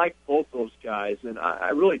I like both those guys, and I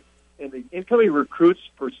really, and the incoming recruits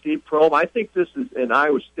for Steve Prohm, I think this is an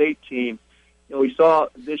Iowa State team We saw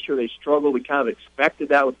this year they struggled. We kind of expected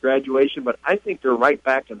that with graduation, but I think they're right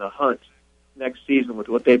back in the hunt next season with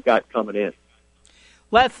what they've got coming in.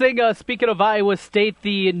 Last thing, speaking of Iowa State,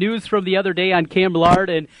 the news from the other day on Cam Millard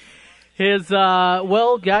and his,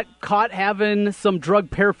 got caught having some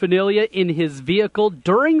drug paraphernalia in his vehicle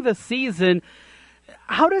during the season.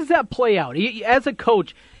 How does that play out? As a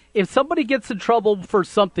coach, if somebody gets in trouble for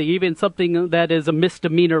something, even something that is a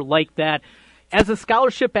misdemeanor like that, as a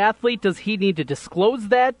scholarship athlete, does he need to disclose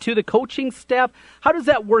that to the coaching staff? How does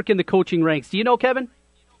that work in the coaching ranks? Do you know, Kevin?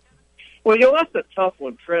 Well, that's a tough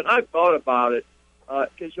one, Trent. I've thought about it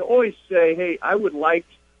because you always say, hey,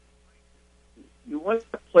 you want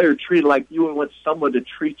a player treated like you would want someone to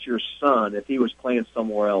treat your son if he was playing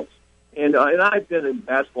somewhere else. And I've been in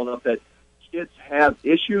basketball enough that kids have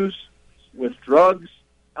issues with drugs,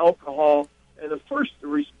 alcohol, and the first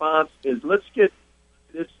response is let's get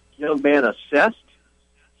this young man assessed,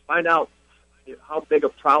 find out how big a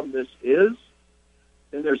problem this is.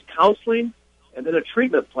 Then there's counseling, and then a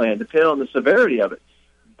treatment plan, depending on the severity of it.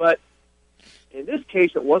 But in this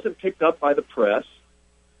case, it wasn't picked up by the press.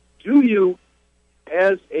 Do you,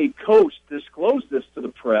 as a coach, disclose this to the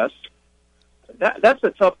press? That's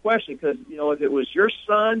a tough question because, if it was your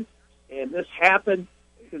son and this happened,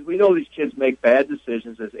 because we know these kids make bad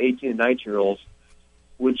decisions as 18 and 19-year-olds,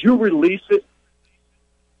 would you release it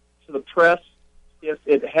to the press if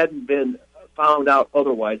it hadn't been found out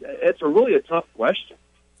otherwise? It's really a tough question,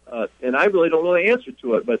 and I really don't know the answer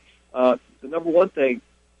to it. But the number one thing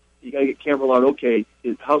you got to get Cam Millard okay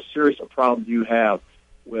is how serious a problem do you have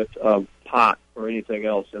with pot or anything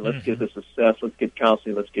else, and let's get this assessed, let's get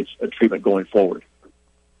counseling, let's get a treatment going forward.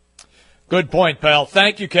 Good point, pal.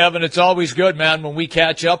 Thank you, Kevin. It's always good, man, when we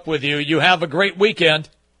catch up with you. You have a great weekend.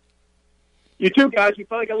 You too, guys. We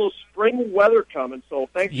finally got a little spring weather coming, so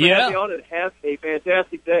thanks for having me on, and have a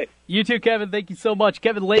fantastic day. You too, Kevin. Thank you so much.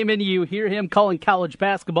 Kevin Lehman, you hear him calling college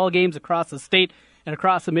basketball games across the state and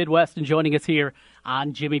across the Midwest, and joining us here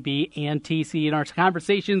on Jimmy B and TC in our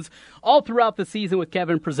conversations all throughout the season with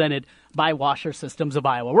Kevin, presented by Washer Systems of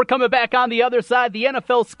Iowa. We're coming back on the other side. The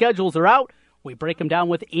NFL schedules are out. We break them down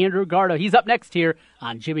with Andrew Gardo. He's up next here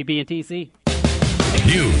on Jimmy B and TC.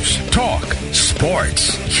 News, talk,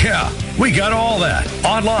 sports. Yeah, we got all that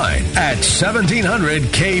online at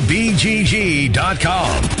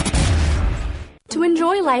 1700kbgg.com. To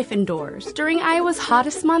enjoy life indoors during Iowa's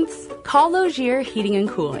hottest months, call Logier Heating and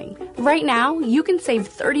Cooling. Right now, you can save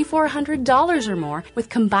 $3,400 or more with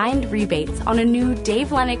combined rebates on a new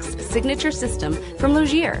Dave Lennox signature system from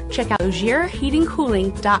Logier. Check out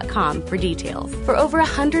LogierHeatingCooling.com for details. For over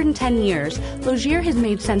 110 years, Logier has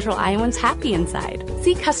made Central Iowans happy inside.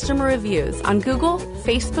 See customer reviews on Google,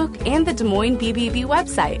 Facebook, and the Des Moines BBB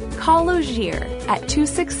website. Call Logier at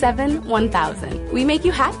 267-1000. We make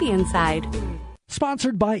you happy inside.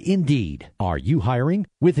 Sponsored by Indeed. Are you hiring?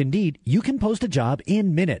 With Indeed, you can post a job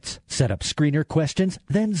in minutes, set up screener questions,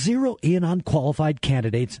 then zero in on qualified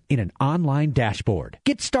candidates in an online dashboard.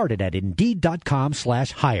 Get started at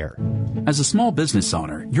Indeed.com/hire. As a small business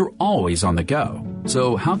owner, you're always on the go.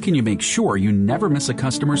 So how can you make sure you never miss a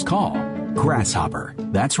customer's call? Grasshopper.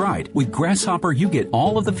 That's right. With Grasshopper, you get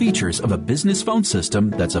all of the features of a business phone system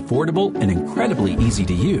that's affordable and incredibly easy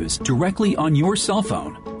to use directly on your cell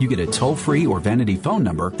phone. You get a toll-free or vanity phone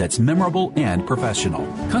number that's memorable and professional.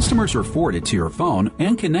 Customers are forwarded to your phone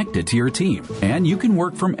and connected to your team. And you can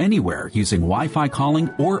work from anywhere using Wi-Fi calling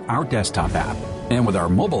or our desktop app. And with our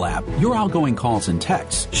mobile app, your outgoing calls and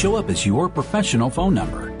texts show up as your professional phone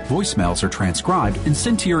number. Voicemails are transcribed and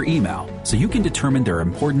sent to your email, so you can determine their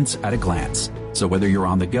importance at a glance. So whether you're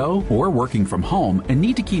on the go or working from home and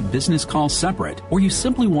need to keep business calls separate, or you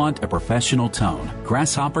simply want a professional tone,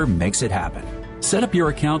 Grasshopper makes it happen. Set up your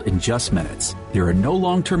account in just minutes. There are no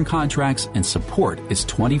long-term contracts, and support is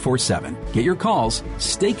 24/7. Get your calls,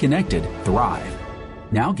 stay connected, thrive.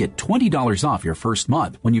 Now get $20 off your first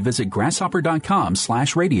month when you visit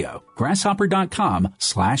grasshopper.com/radio.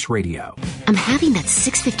 Grasshopper.com/radio. I'm having that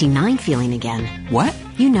 6:59 feeling again. What?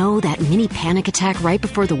 You know, that mini panic attack right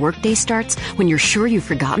before the workday starts when you're sure you've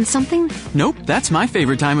forgotten something? Nope, that's my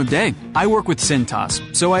favorite time of day. I work with Cintas,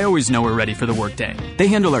 so I always know we're ready for the workday. They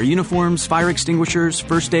handle our uniforms, fire extinguishers,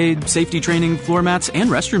 first aid, safety training, floor mats, and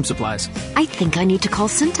restroom supplies. I think I need to call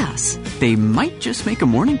Cintas. They might just make a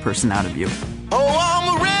morning person out of you. Oh,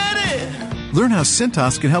 I'm ready! Learn how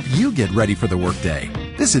Cintas can help you get ready for the workday.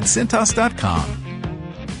 Visit Cintas.com.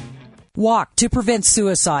 Walk to prevent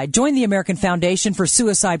suicide. Join the American Foundation for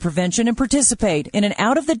Suicide Prevention and participate in an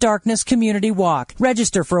Out of the Darkness community walk.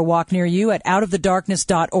 Register for a walk near you at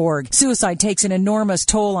outofthedarkness.org. Suicide takes an enormous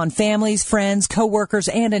toll on families, friends, co-workers,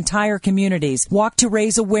 and entire communities. Walk to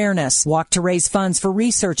raise awareness. Walk to raise funds for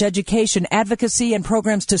research, education, advocacy, and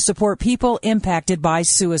programs to support people impacted by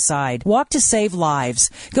suicide. Walk to save lives.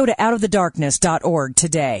 Go to outofthedarkness.org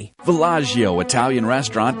today. Villaggio Italian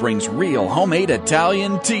Restaurant brings real homemade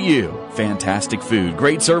Italian to you. Fantastic food,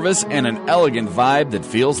 great service, and an elegant vibe that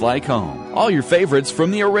feels like home. All your favorites from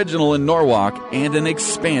the original in Norwalk and an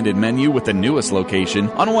expanded menu with the newest location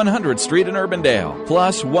on 100th Street in Urbandale.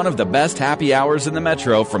 Plus, one of the best happy hours in the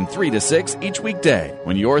metro from 3 to 6 each weekday.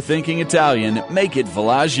 When you're thinking Italian, make it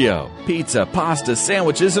Villaggio. Pizza, pasta,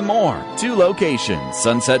 sandwiches, and more. 2 locations,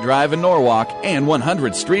 Sunset Drive in Norwalk and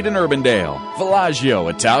 100th Street in Urbandale.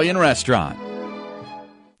 Villaggio Italian Restaurant.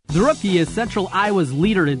 The Rookie is Central Iowa's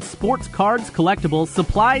leader in sports cards, collectibles,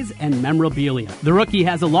 supplies, and memorabilia. The Rookie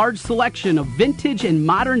has a large selection of vintage and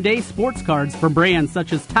modern-day sports cards from brands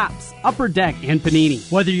such as Topps, Upper Deck, and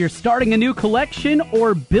Panini. Whether you're starting a new collection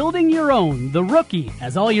or building your own, The Rookie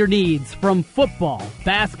has all your needs from football,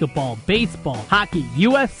 basketball, baseball, hockey,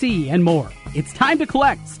 UFC, and more. It's time to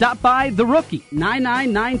collect. Stop by The Rookie,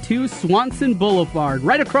 9992 Swanson Boulevard,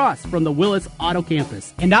 right across from the Willis Auto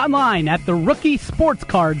Campus, and online at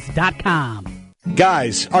therookie-sportscards.com.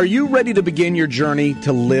 Guys, are you ready to begin your journey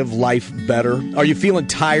to live life better? Are you feeling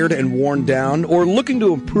tired and worn down, or looking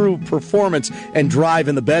to improve performance and drive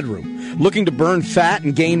in the bedroom? Looking to burn fat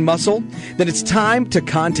and gain muscle? Then it's time to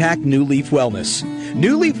contact New Leaf Wellness.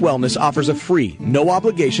 New Leaf Wellness offers a free,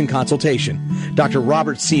 no-obligation consultation. Dr.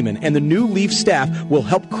 Robert Seaman and the New Leaf staff will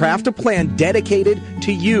help craft a plan dedicated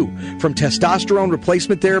to you. From testosterone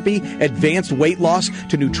replacement therapy, advanced weight loss,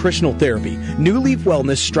 to nutritional therapy, New Leaf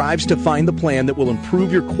Wellness strives to find the plan that will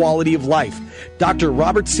improve your quality of life. Dr.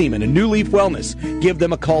 Robert Seaman and New Leaf Wellness. Give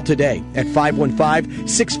them a call today at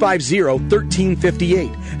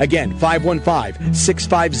 515-650-1358. Again,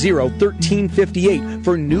 515-650-1358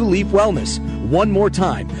 for New Leaf Wellness. One more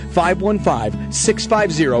time,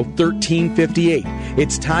 515-650-1358.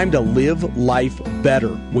 It's time to live life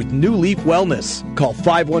better with New Leaf Wellness. Call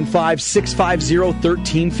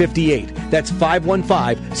 515-650-1358. That's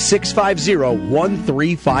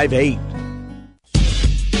 515-650-1358.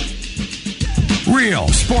 Real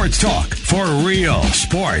sports talk for real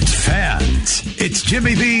sports fans. It's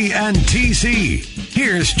Jimmy B and TC.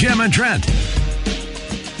 Here's Jim and Trent.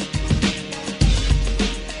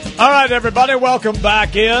 All right, everybody, welcome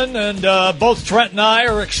back in. And both Trent and I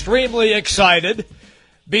are extremely excited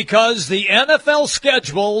because the NFL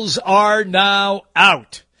schedules are now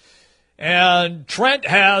out. And Trent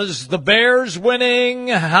has the Bears winning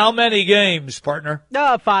how many games, partner?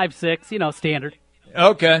 5, 6, standard.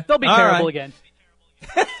 Okay. They'll be all terrible right. again.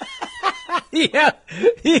 He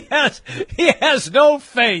has no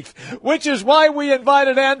faith, which is why we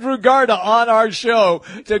invited Andrew Garda on our show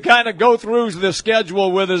to kind of go through the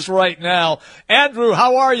schedule with us right now. Andrew,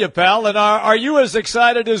 how are you, pal? And are you as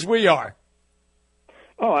excited as we are?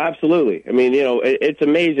 Oh, absolutely. I mean, it's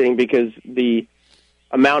amazing because the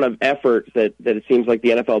amount of effort that it seems like the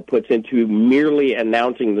NFL puts into merely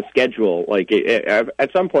announcing the schedule,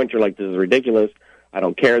 at some point you're like, this is ridiculous. I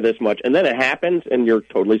don't care this much. And then it happens, and you're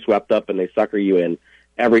totally swept up, and they sucker you in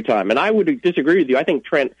every time. And I would disagree with you. I think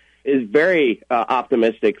Trent is very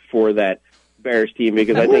optimistic for that Bears team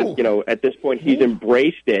because I think, at this point he's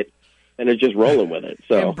embraced it and is just rolling with it.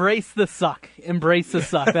 So Embrace the suck. Embrace the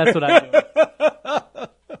suck. That's what I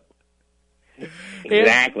do.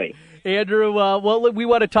 Exactly. Andrew, we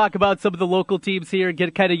want to talk about some of the local teams here and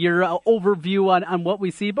get kind of your overview on what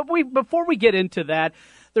we see. But before we get into that,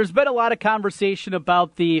 there's been a lot of conversation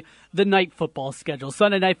about the night football schedule.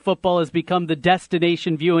 Sunday Night Football has become the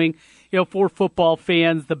destination viewing, for football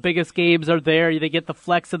fans. The biggest games are there. They get the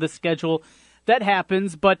flex of the schedule. That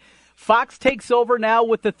happens, but Fox takes over now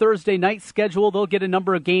with the Thursday night schedule. They'll get a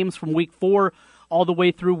number of games from Week 4 all the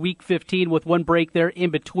way through Week 15 with one break there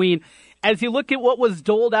in between. As you look at what was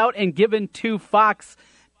doled out and given to Fox,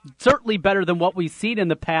 certainly better than what we've seen in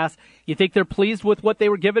the past. You think they're pleased with what they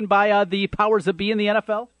were given by the powers that be in the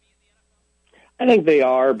NFL? I think they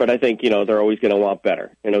are, but I think, they're always going to want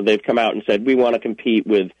better. They've come out and said, we want to compete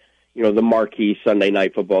with, the marquee Sunday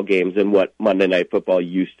night football games and what Monday night football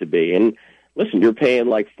used to be. And listen, you're paying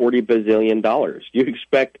like $40 bazillion. You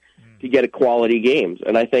expect to get a quality games.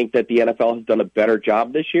 And I think that the NFL has done a better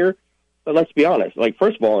job this year. But let's be honest,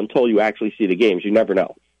 first of all, until you actually see the games, you never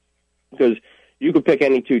know. Because you could pick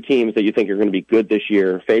any two teams that you think are going to be good this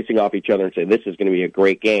year, facing off each other and say, this is going to be a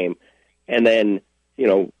great game. And then,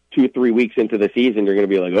 2-3 weeks into the season, you're going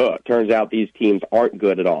to be like, oh, it turns out these teams aren't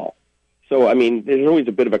good at all. So, I mean, there's always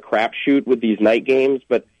a bit of a crapshoot with these night games,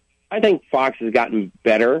 but I think Fox has gotten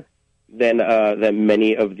better than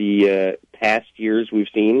many of the past years we've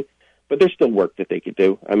seen. But there's still work that they could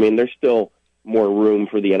do. I mean, there's still more room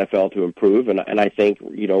for the NFL to improve, and I think,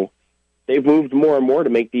 you know, they've moved more and more to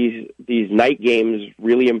make these night games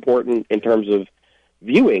really important in terms of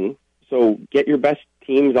viewing. So get your best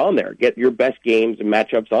teams on there. Get your best games and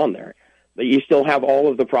matchups on there. But you still have all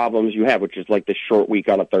of the problems you have, which is like the short week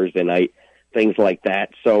on a Thursday night, things like that.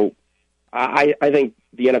 So I think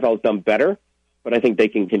the NFL has done better, but I think they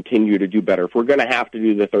can continue to do better. If we're going to have to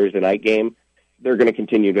do the Thursday night game, they're going to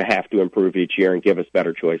continue to have to improve each year and give us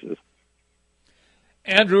better choices.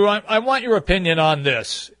 Andrew, I want your opinion on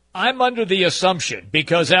this. I'm under the assumption,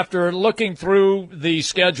 because after looking through the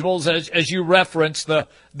schedules, as you referenced, the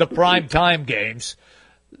prime time games,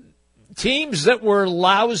 teams that were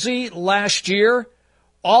lousy last year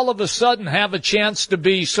all of a sudden have a chance to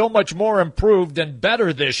be so much more improved and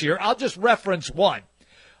better this year. I'll just reference one.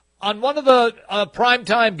 On one of the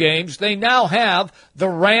primetime games, they now have the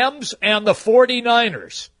Rams and the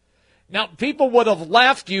 49ers. Now, people would have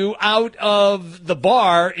laughed you out of the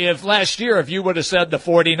bar if last year if you would have said the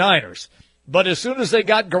 49ers. But as soon as they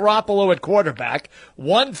got Garoppolo at quarterback,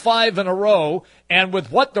 won 5 in a row, and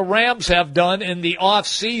with what the Rams have done in the off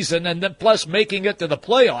season, and then plus making it to the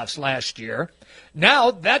playoffs last year,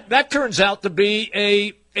 now that turns out to be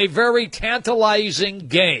a very tantalizing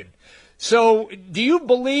game. So do you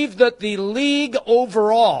believe that the league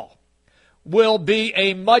overall will be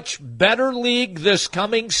a much better league this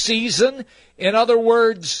coming season? In other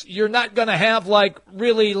words, you're not going to have like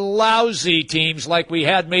really lousy teams like we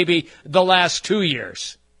had maybe the last 2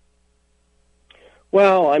 years.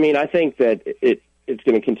 Well, I mean, I think that it's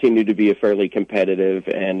going to continue to be a fairly competitive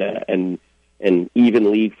and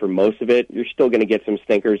even league for most of it. You're still going to get some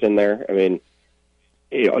stinkers in there. I mean,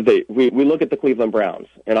 you know, we look at the Cleveland Browns,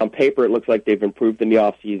 and on paper it looks like they've improved in the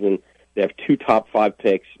offseason. They have 2 top 5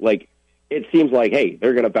 picks. Like, it seems like, hey,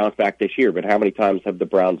 they're going to bounce back this year, but how many times have the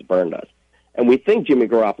Browns burned us? And we think Jimmy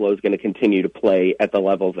Garoppolo is going to continue to play at the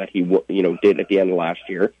levels that he did at the end of last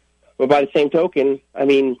year. But by the same token, I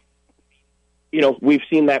mean, you know, we've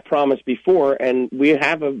seen that promise before, and we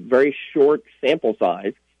have a very short sample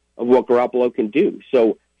size of what Garoppolo can do.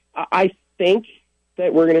 So I think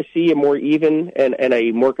that we're going to see a more even and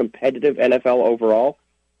a more competitive NFL overall.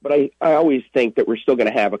 But I always think that we're still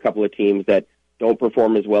going to have a couple of teams that don't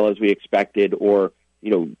perform as well as we expected, or,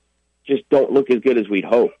 you know, just don't look as good as we'd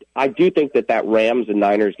hoped. I do think that Rams and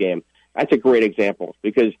Niners game, that's a great example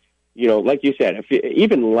because, you know, like you said,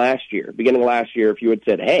 even last year, beginning of last year, if you had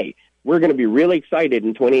said, hey, we're going to be really excited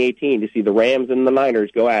in 2018 to see the Rams and the Niners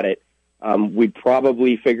go at it, we'd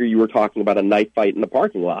probably figure you were talking about a night fight in the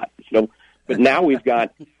parking lot, you know. But now we've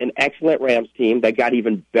got an excellent Rams team that got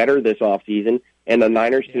even better this offseason and a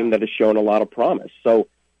Niners team that has shown a lot of promise. So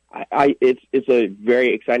it's a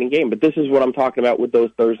very exciting game. But this is what I'm talking about with those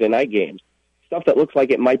Thursday night games. Stuff that looks like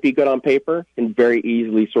it might be good on paper can very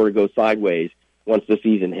easily sort of go sideways once the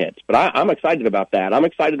season hits. But I'm excited about that. I'm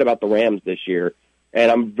excited about the Rams this year,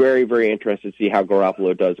 and I'm very, very interested to see how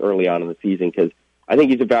Garoppolo does early on in the season because I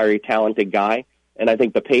think he's a very talented guy, and I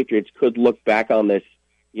think the Patriots could look back on this,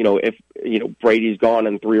 you know, if, you know, Brady's gone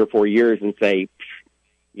in 3 or 4 years and say,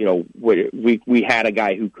 you know, we had a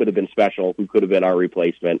guy who could have been special, who could have been our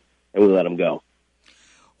replacement, and we let him go.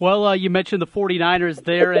 Well, you mentioned the 49ers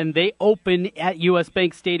there, and they open at U.S.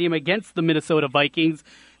 Bank Stadium against the Minnesota Vikings.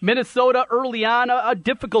 Minnesota early on, a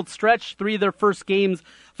difficult stretch. 3 of their first games,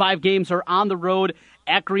 5 games are on the road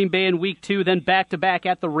at Green Bay in Week 2, then back-to-back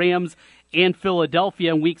at the Rams and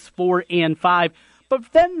Philadelphia in Weeks 4 and 5.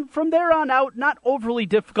 But then from there on out, not overly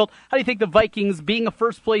difficult. How do you think the Vikings, being a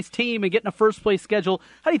first-place team and getting a first-place schedule,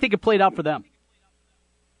 how do you think it played out for them?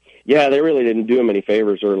 Yeah, they really didn't do him any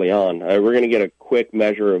favors early on. We're going to get a quick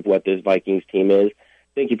measure of what this Vikings team is.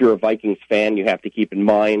 I think if you're a Vikings fan, you have to keep in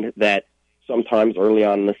mind that sometimes early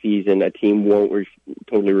on in the season, a team won't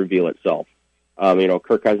totally reveal itself. You know,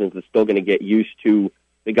 Kirk Cousins is still going to get used to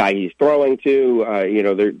the guy he's throwing to. You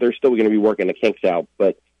know, they're still going to be working the kinks out,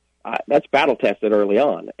 but that's battle tested early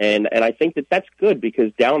on, and I think that's good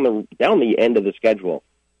because down the end of the schedule,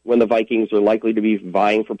 when the Vikings are likely to be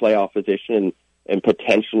vying for playoff position and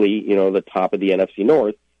potentially, you know, the top of the NFC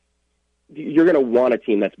North, you're going to want a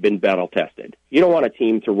team that's been battle tested. You don't want a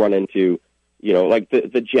team to run into, you know, like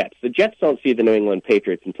the Jets. The Jets don't see the New England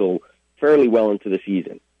Patriots until fairly well into the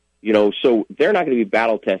season, you know, so they're not going to be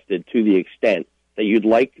battle tested to the extent that you'd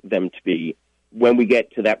like them to be when we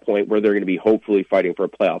get to that point where they're going to be hopefully fighting for a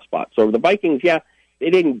playoff spot. So the Vikings, yeah,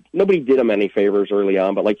 nobody did them any favors early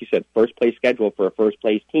on, but like you said, first place schedule for a first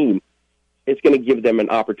place team, it's going to give them an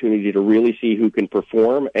opportunity to really see who can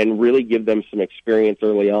perform and really give them some experience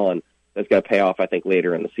early on that's going to pay off, I think,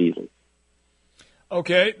 later in the season.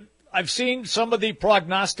 Okay. I've seen some of the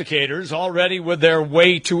prognosticators already with their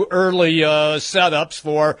way too early setups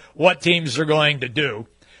for what teams are going to do.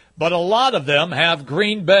 But a lot of them have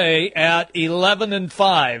Green Bay at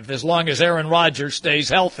 11-5 as long as Aaron Rodgers stays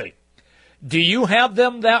healthy. Do you have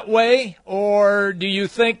them that way, or do you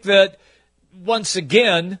think that, once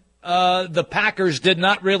again, the Packers did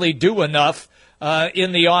not really do enough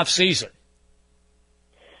in the offseason?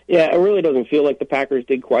 Yeah, it really doesn't feel like the Packers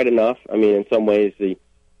did quite enough. I mean, in some ways, the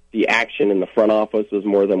action in the front office was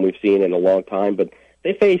more than we've seen in a long time, but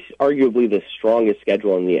they face arguably the strongest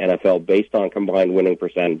schedule in the NFL based on combined winning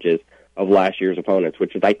percentages of last year's opponents,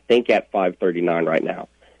 which is, I think, at 539 right now.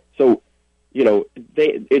 So,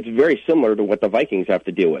 it's very similar to what the Vikings have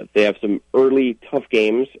to deal with. They have some early tough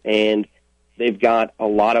games, and they've got a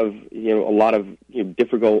lot of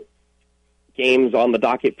difficult games on the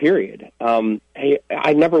docket. Period. I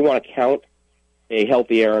never want to count a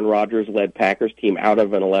healthy Aaron Rodgers-led Packers team out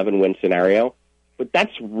of an 11-win scenario, but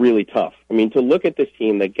that's really tough. I mean, to look at this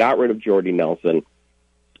team that got rid of Jordy Nelson,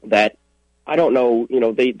 that I don't know,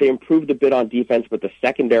 they improved a bit on defense, but the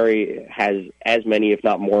secondary has as many, if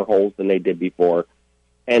not more, holes than they did before.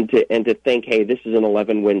 And to think, hey, this is an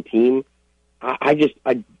 11-win team, I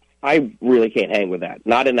really can't hang with that.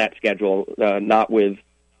 Not in that schedule, not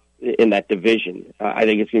in that division. I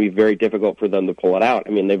think it's going to be very difficult for them to pull it out. I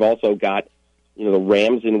mean, they've also got the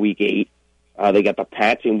Rams in Week 8. They got the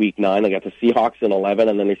Pats in Week 9. They got the Seahawks in 11,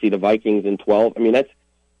 and then they see the Vikings in 12. I mean, that's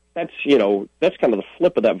kind of the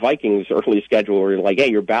flip of that Vikings early schedule where you're like, hey,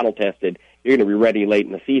 you're battle tested. You're going to be ready late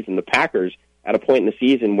in the season. The Packers, at a point in the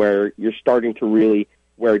season where you're starting to really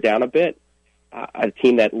wear down a bit, a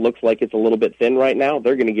team that looks like it's a little bit thin right now,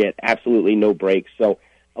 they're going to get absolutely no breaks. So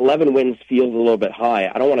 11 wins feels a little bit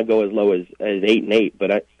high. I don't want to go as low as 8-8,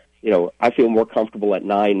 but I feel more comfortable at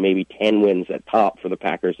 9, maybe 10 wins at top for the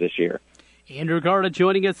Packers this year. Andrew Garda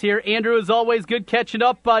joining us here. Andrew, as always, good catching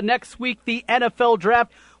up. Next week, the NFL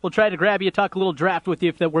draft. We'll try to grab you, talk a little draft with you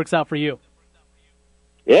if that works out for you.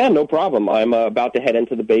 Yeah, no problem. I'm about to head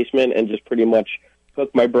into the basement and just pretty much hook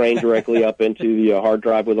my brain directly up into the hard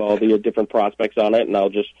drive with all the different prospects on it, and I'll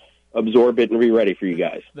just absorb it and be ready for you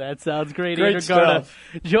guys. That sounds great. Great Andrew Garda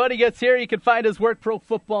stuff. joining us here. You can find his work, Pro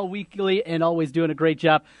Football Weekly, and always doing a great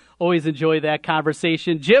job. Always enjoy that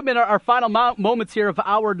conversation. Jim, in our final moments here of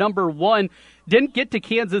hour number 1, didn't get to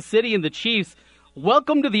Kansas City and the Chiefs.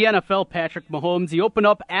 Welcome to the NFL, Patrick Mahomes. He opened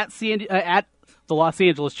up at the Los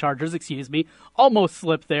Angeles Chargers, almost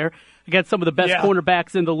slipped there. Against some of the best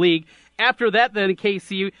cornerbacks in the league. After that, then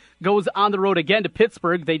KC goes on the road again to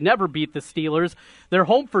Pittsburgh. They never beat the Steelers. They're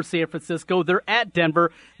home for San Francisco. They're at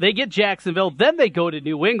Denver. They get Jacksonville. Then they go to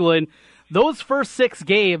New England. Those first 6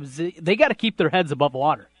 games, they got to keep their heads above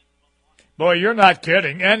water. Boy, you're not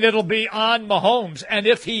kidding. And it'll be on Mahomes. And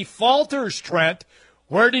if he falters, Trent,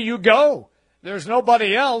 where do you go? There's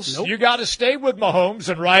nobody else. Nope. You got to stay with Mahomes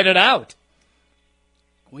and ride it out.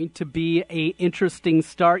 Going to be a interesting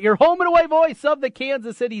start. Your home and away voice of the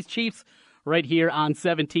Kansas City Chiefs right here on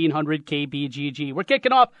 1700 KBGG. We're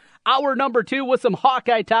kicking off hour number 2 with some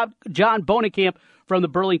Hawkeye top. John Bonenkamp from the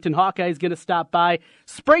Burlington Hawkeyes going to stop by.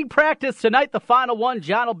 Spring practice tonight, the final one.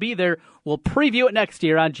 John will be there. We'll preview it next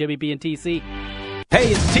year on Jimmy B and TC.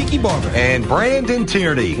 Hey, it's Tiki Barber and Brandon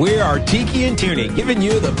Tierney. We are Tiki and Tierney, giving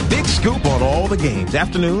you the big scoop on all the games.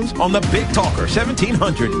 Afternoons on the Big Talker,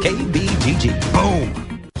 1700 KBGG. Boom.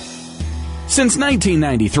 Since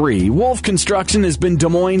 1993, Wolf Construction has been Des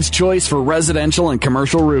Moines' choice for residential and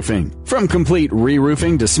commercial roofing. From complete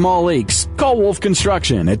re-roofing to small leaks, call Wolf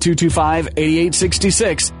Construction at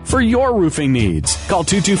 225-8866 for your roofing needs. Call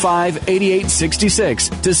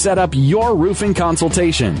 225-8866 to set up your roofing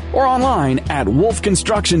consultation or online at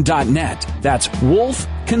wolfconstruction.net. That's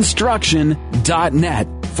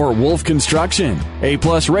wolfconstruction.net for Wolf Construction. A+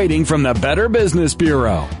 rating from the Better Business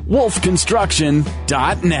Bureau.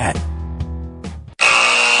 wolfconstruction.net.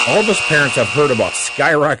 All of us parents have heard about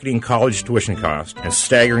skyrocketing college tuition costs and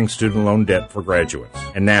staggering student loan debt for graduates.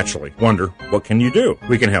 And naturally, wonder, what can you do?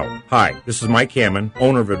 We can help. Hi, this is Mike Hammond,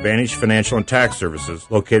 owner of Advantage Financial and Tax Services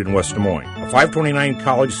located in West Des Moines. A 529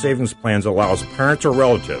 college savings plan allows parents or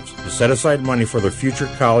relatives to set aside money for their future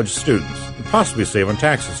college students and possibly save on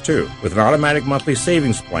taxes too. With an automatic monthly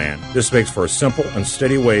savings plan, this makes for a simple and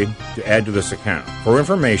steady way to add to this account. For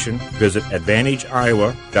information, visit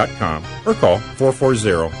AdvantageIowa.com or call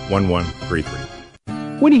 440-1133.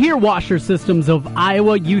 When you hear Washer Systems of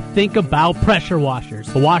Iowa, you think about pressure washers.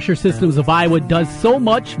 The Washer Systems of Iowa does so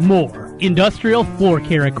much more. Industrial floor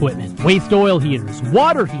care equipment, waste oil heaters,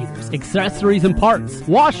 water heaters, accessories and parts,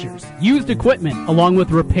 washers, used equipment, along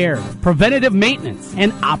with repair, preventative maintenance,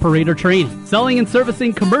 and operator training. Selling and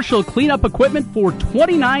servicing commercial cleanup equipment for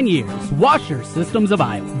 29 years. Washer Systems of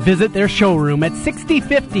Iowa. Visit their showroom at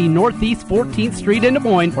 6050 Northeast 14th Street in Des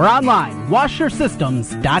Moines or online,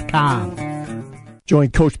 washersystems.com.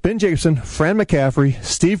 Join Coach Ben Jacobson, Fran McCaffrey,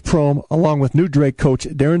 Steve Prohm, along with new Drake coach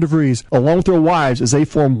Darren DeVries, along with their wives as they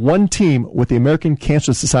form one team with the American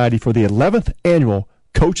Cancer Society for the 11th annual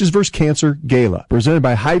Coaches vs. Cancer Gala, presented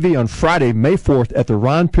by Hy-Vee on Friday, May 4th at the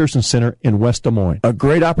Ron Pearson Center in West Des Moines. A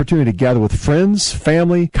great opportunity to gather with friends,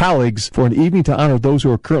 family, colleagues for an evening to honor those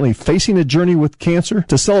who are currently facing a journey with cancer,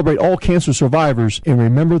 to celebrate all cancer survivors, and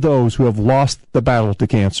remember those who have lost the battle to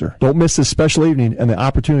cancer. Don't miss this special evening and the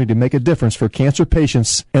opportunity to make a difference for cancer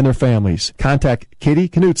patients and their families. Contact Katie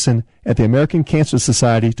Knutson at the American Cancer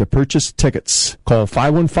Society to purchase tickets. Call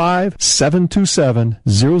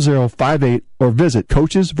 515-727-0058 or visit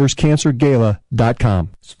coachesvscancergala.com.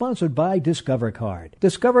 Sponsored by Discover Card.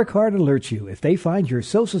 Discover Card alerts you if they find your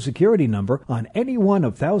Social Security number on any one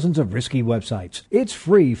of thousands of risky websites. It's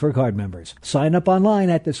free for card members. Sign up online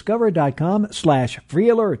at discover.com/free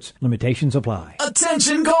alerts. Limitations apply.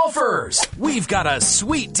 Attention golfers! We've got a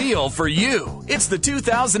sweet deal for you. It's the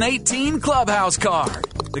 2018 Clubhouse Card.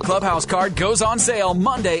 The Clubhouse Card goes on sale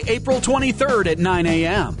Monday, April 23rd at 9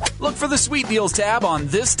 a.m. Look for the Sweet Deals tab on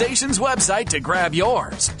this station's website to grab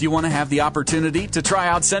yours. Do you want to have the opportunity to try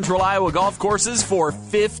out Central Iowa golf courses for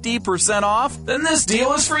 50% off? Then this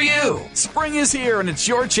deal is for you. Spring is here and it's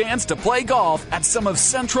your chance to play golf at some of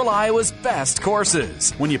Central Iowa's best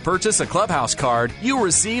courses. When you purchase a Clubhouse Card, you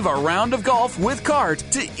receive a round of golf with cart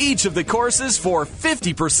to each of the courses for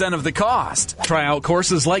 50% of the cost. Try out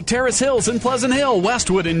courses like Terrace Hills in Pleasant Hill,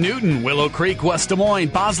 Westwood in Newton, Willow Creek, West Des Moines,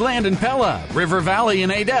 Bosland and Pella, River Valley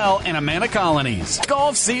in Adel, and Amana Colonies.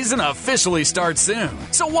 Golf season officially starts soon.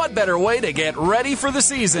 So what better way to get ready for the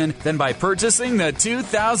season than by purchasing the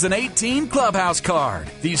 2018 Clubhouse Card?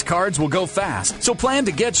 These cards will go fast, so plan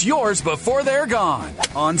to get yours before they're gone.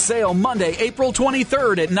 On sale Monday, April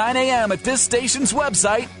 23rd at 9 a.m. at this station's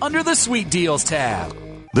website under the Sweet Deals tab.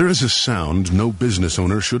 There is a sound no business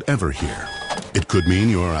owner should ever hear. It could mean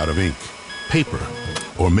you're out of ink, paper,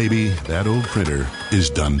 or maybe that old printer is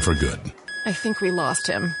done for good. I think we lost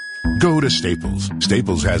him. Go to Staples.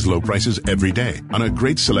 Staples has low prices every day on a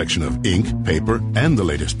great selection of ink, paper, and the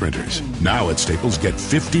latest printers. Now at Staples, get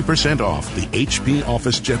 50% off the HP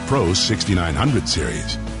OfficeJet Pro 6900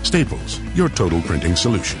 series. Staples, your total printing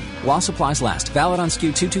solution. While supplies last. Valid on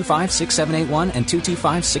SKU 225-6781 and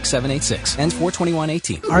 225-6786. Ends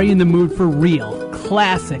 4/21/18. Are you in the mood for real,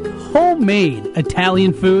 classic, homemade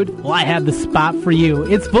Italian food? Well, I have the spot for you.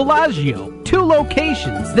 It's Villaggio. 2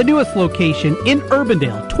 locations. The newest location in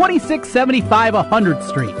Urbandale, 2675 100th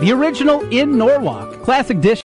Street. The original in Norwalk. Classic dish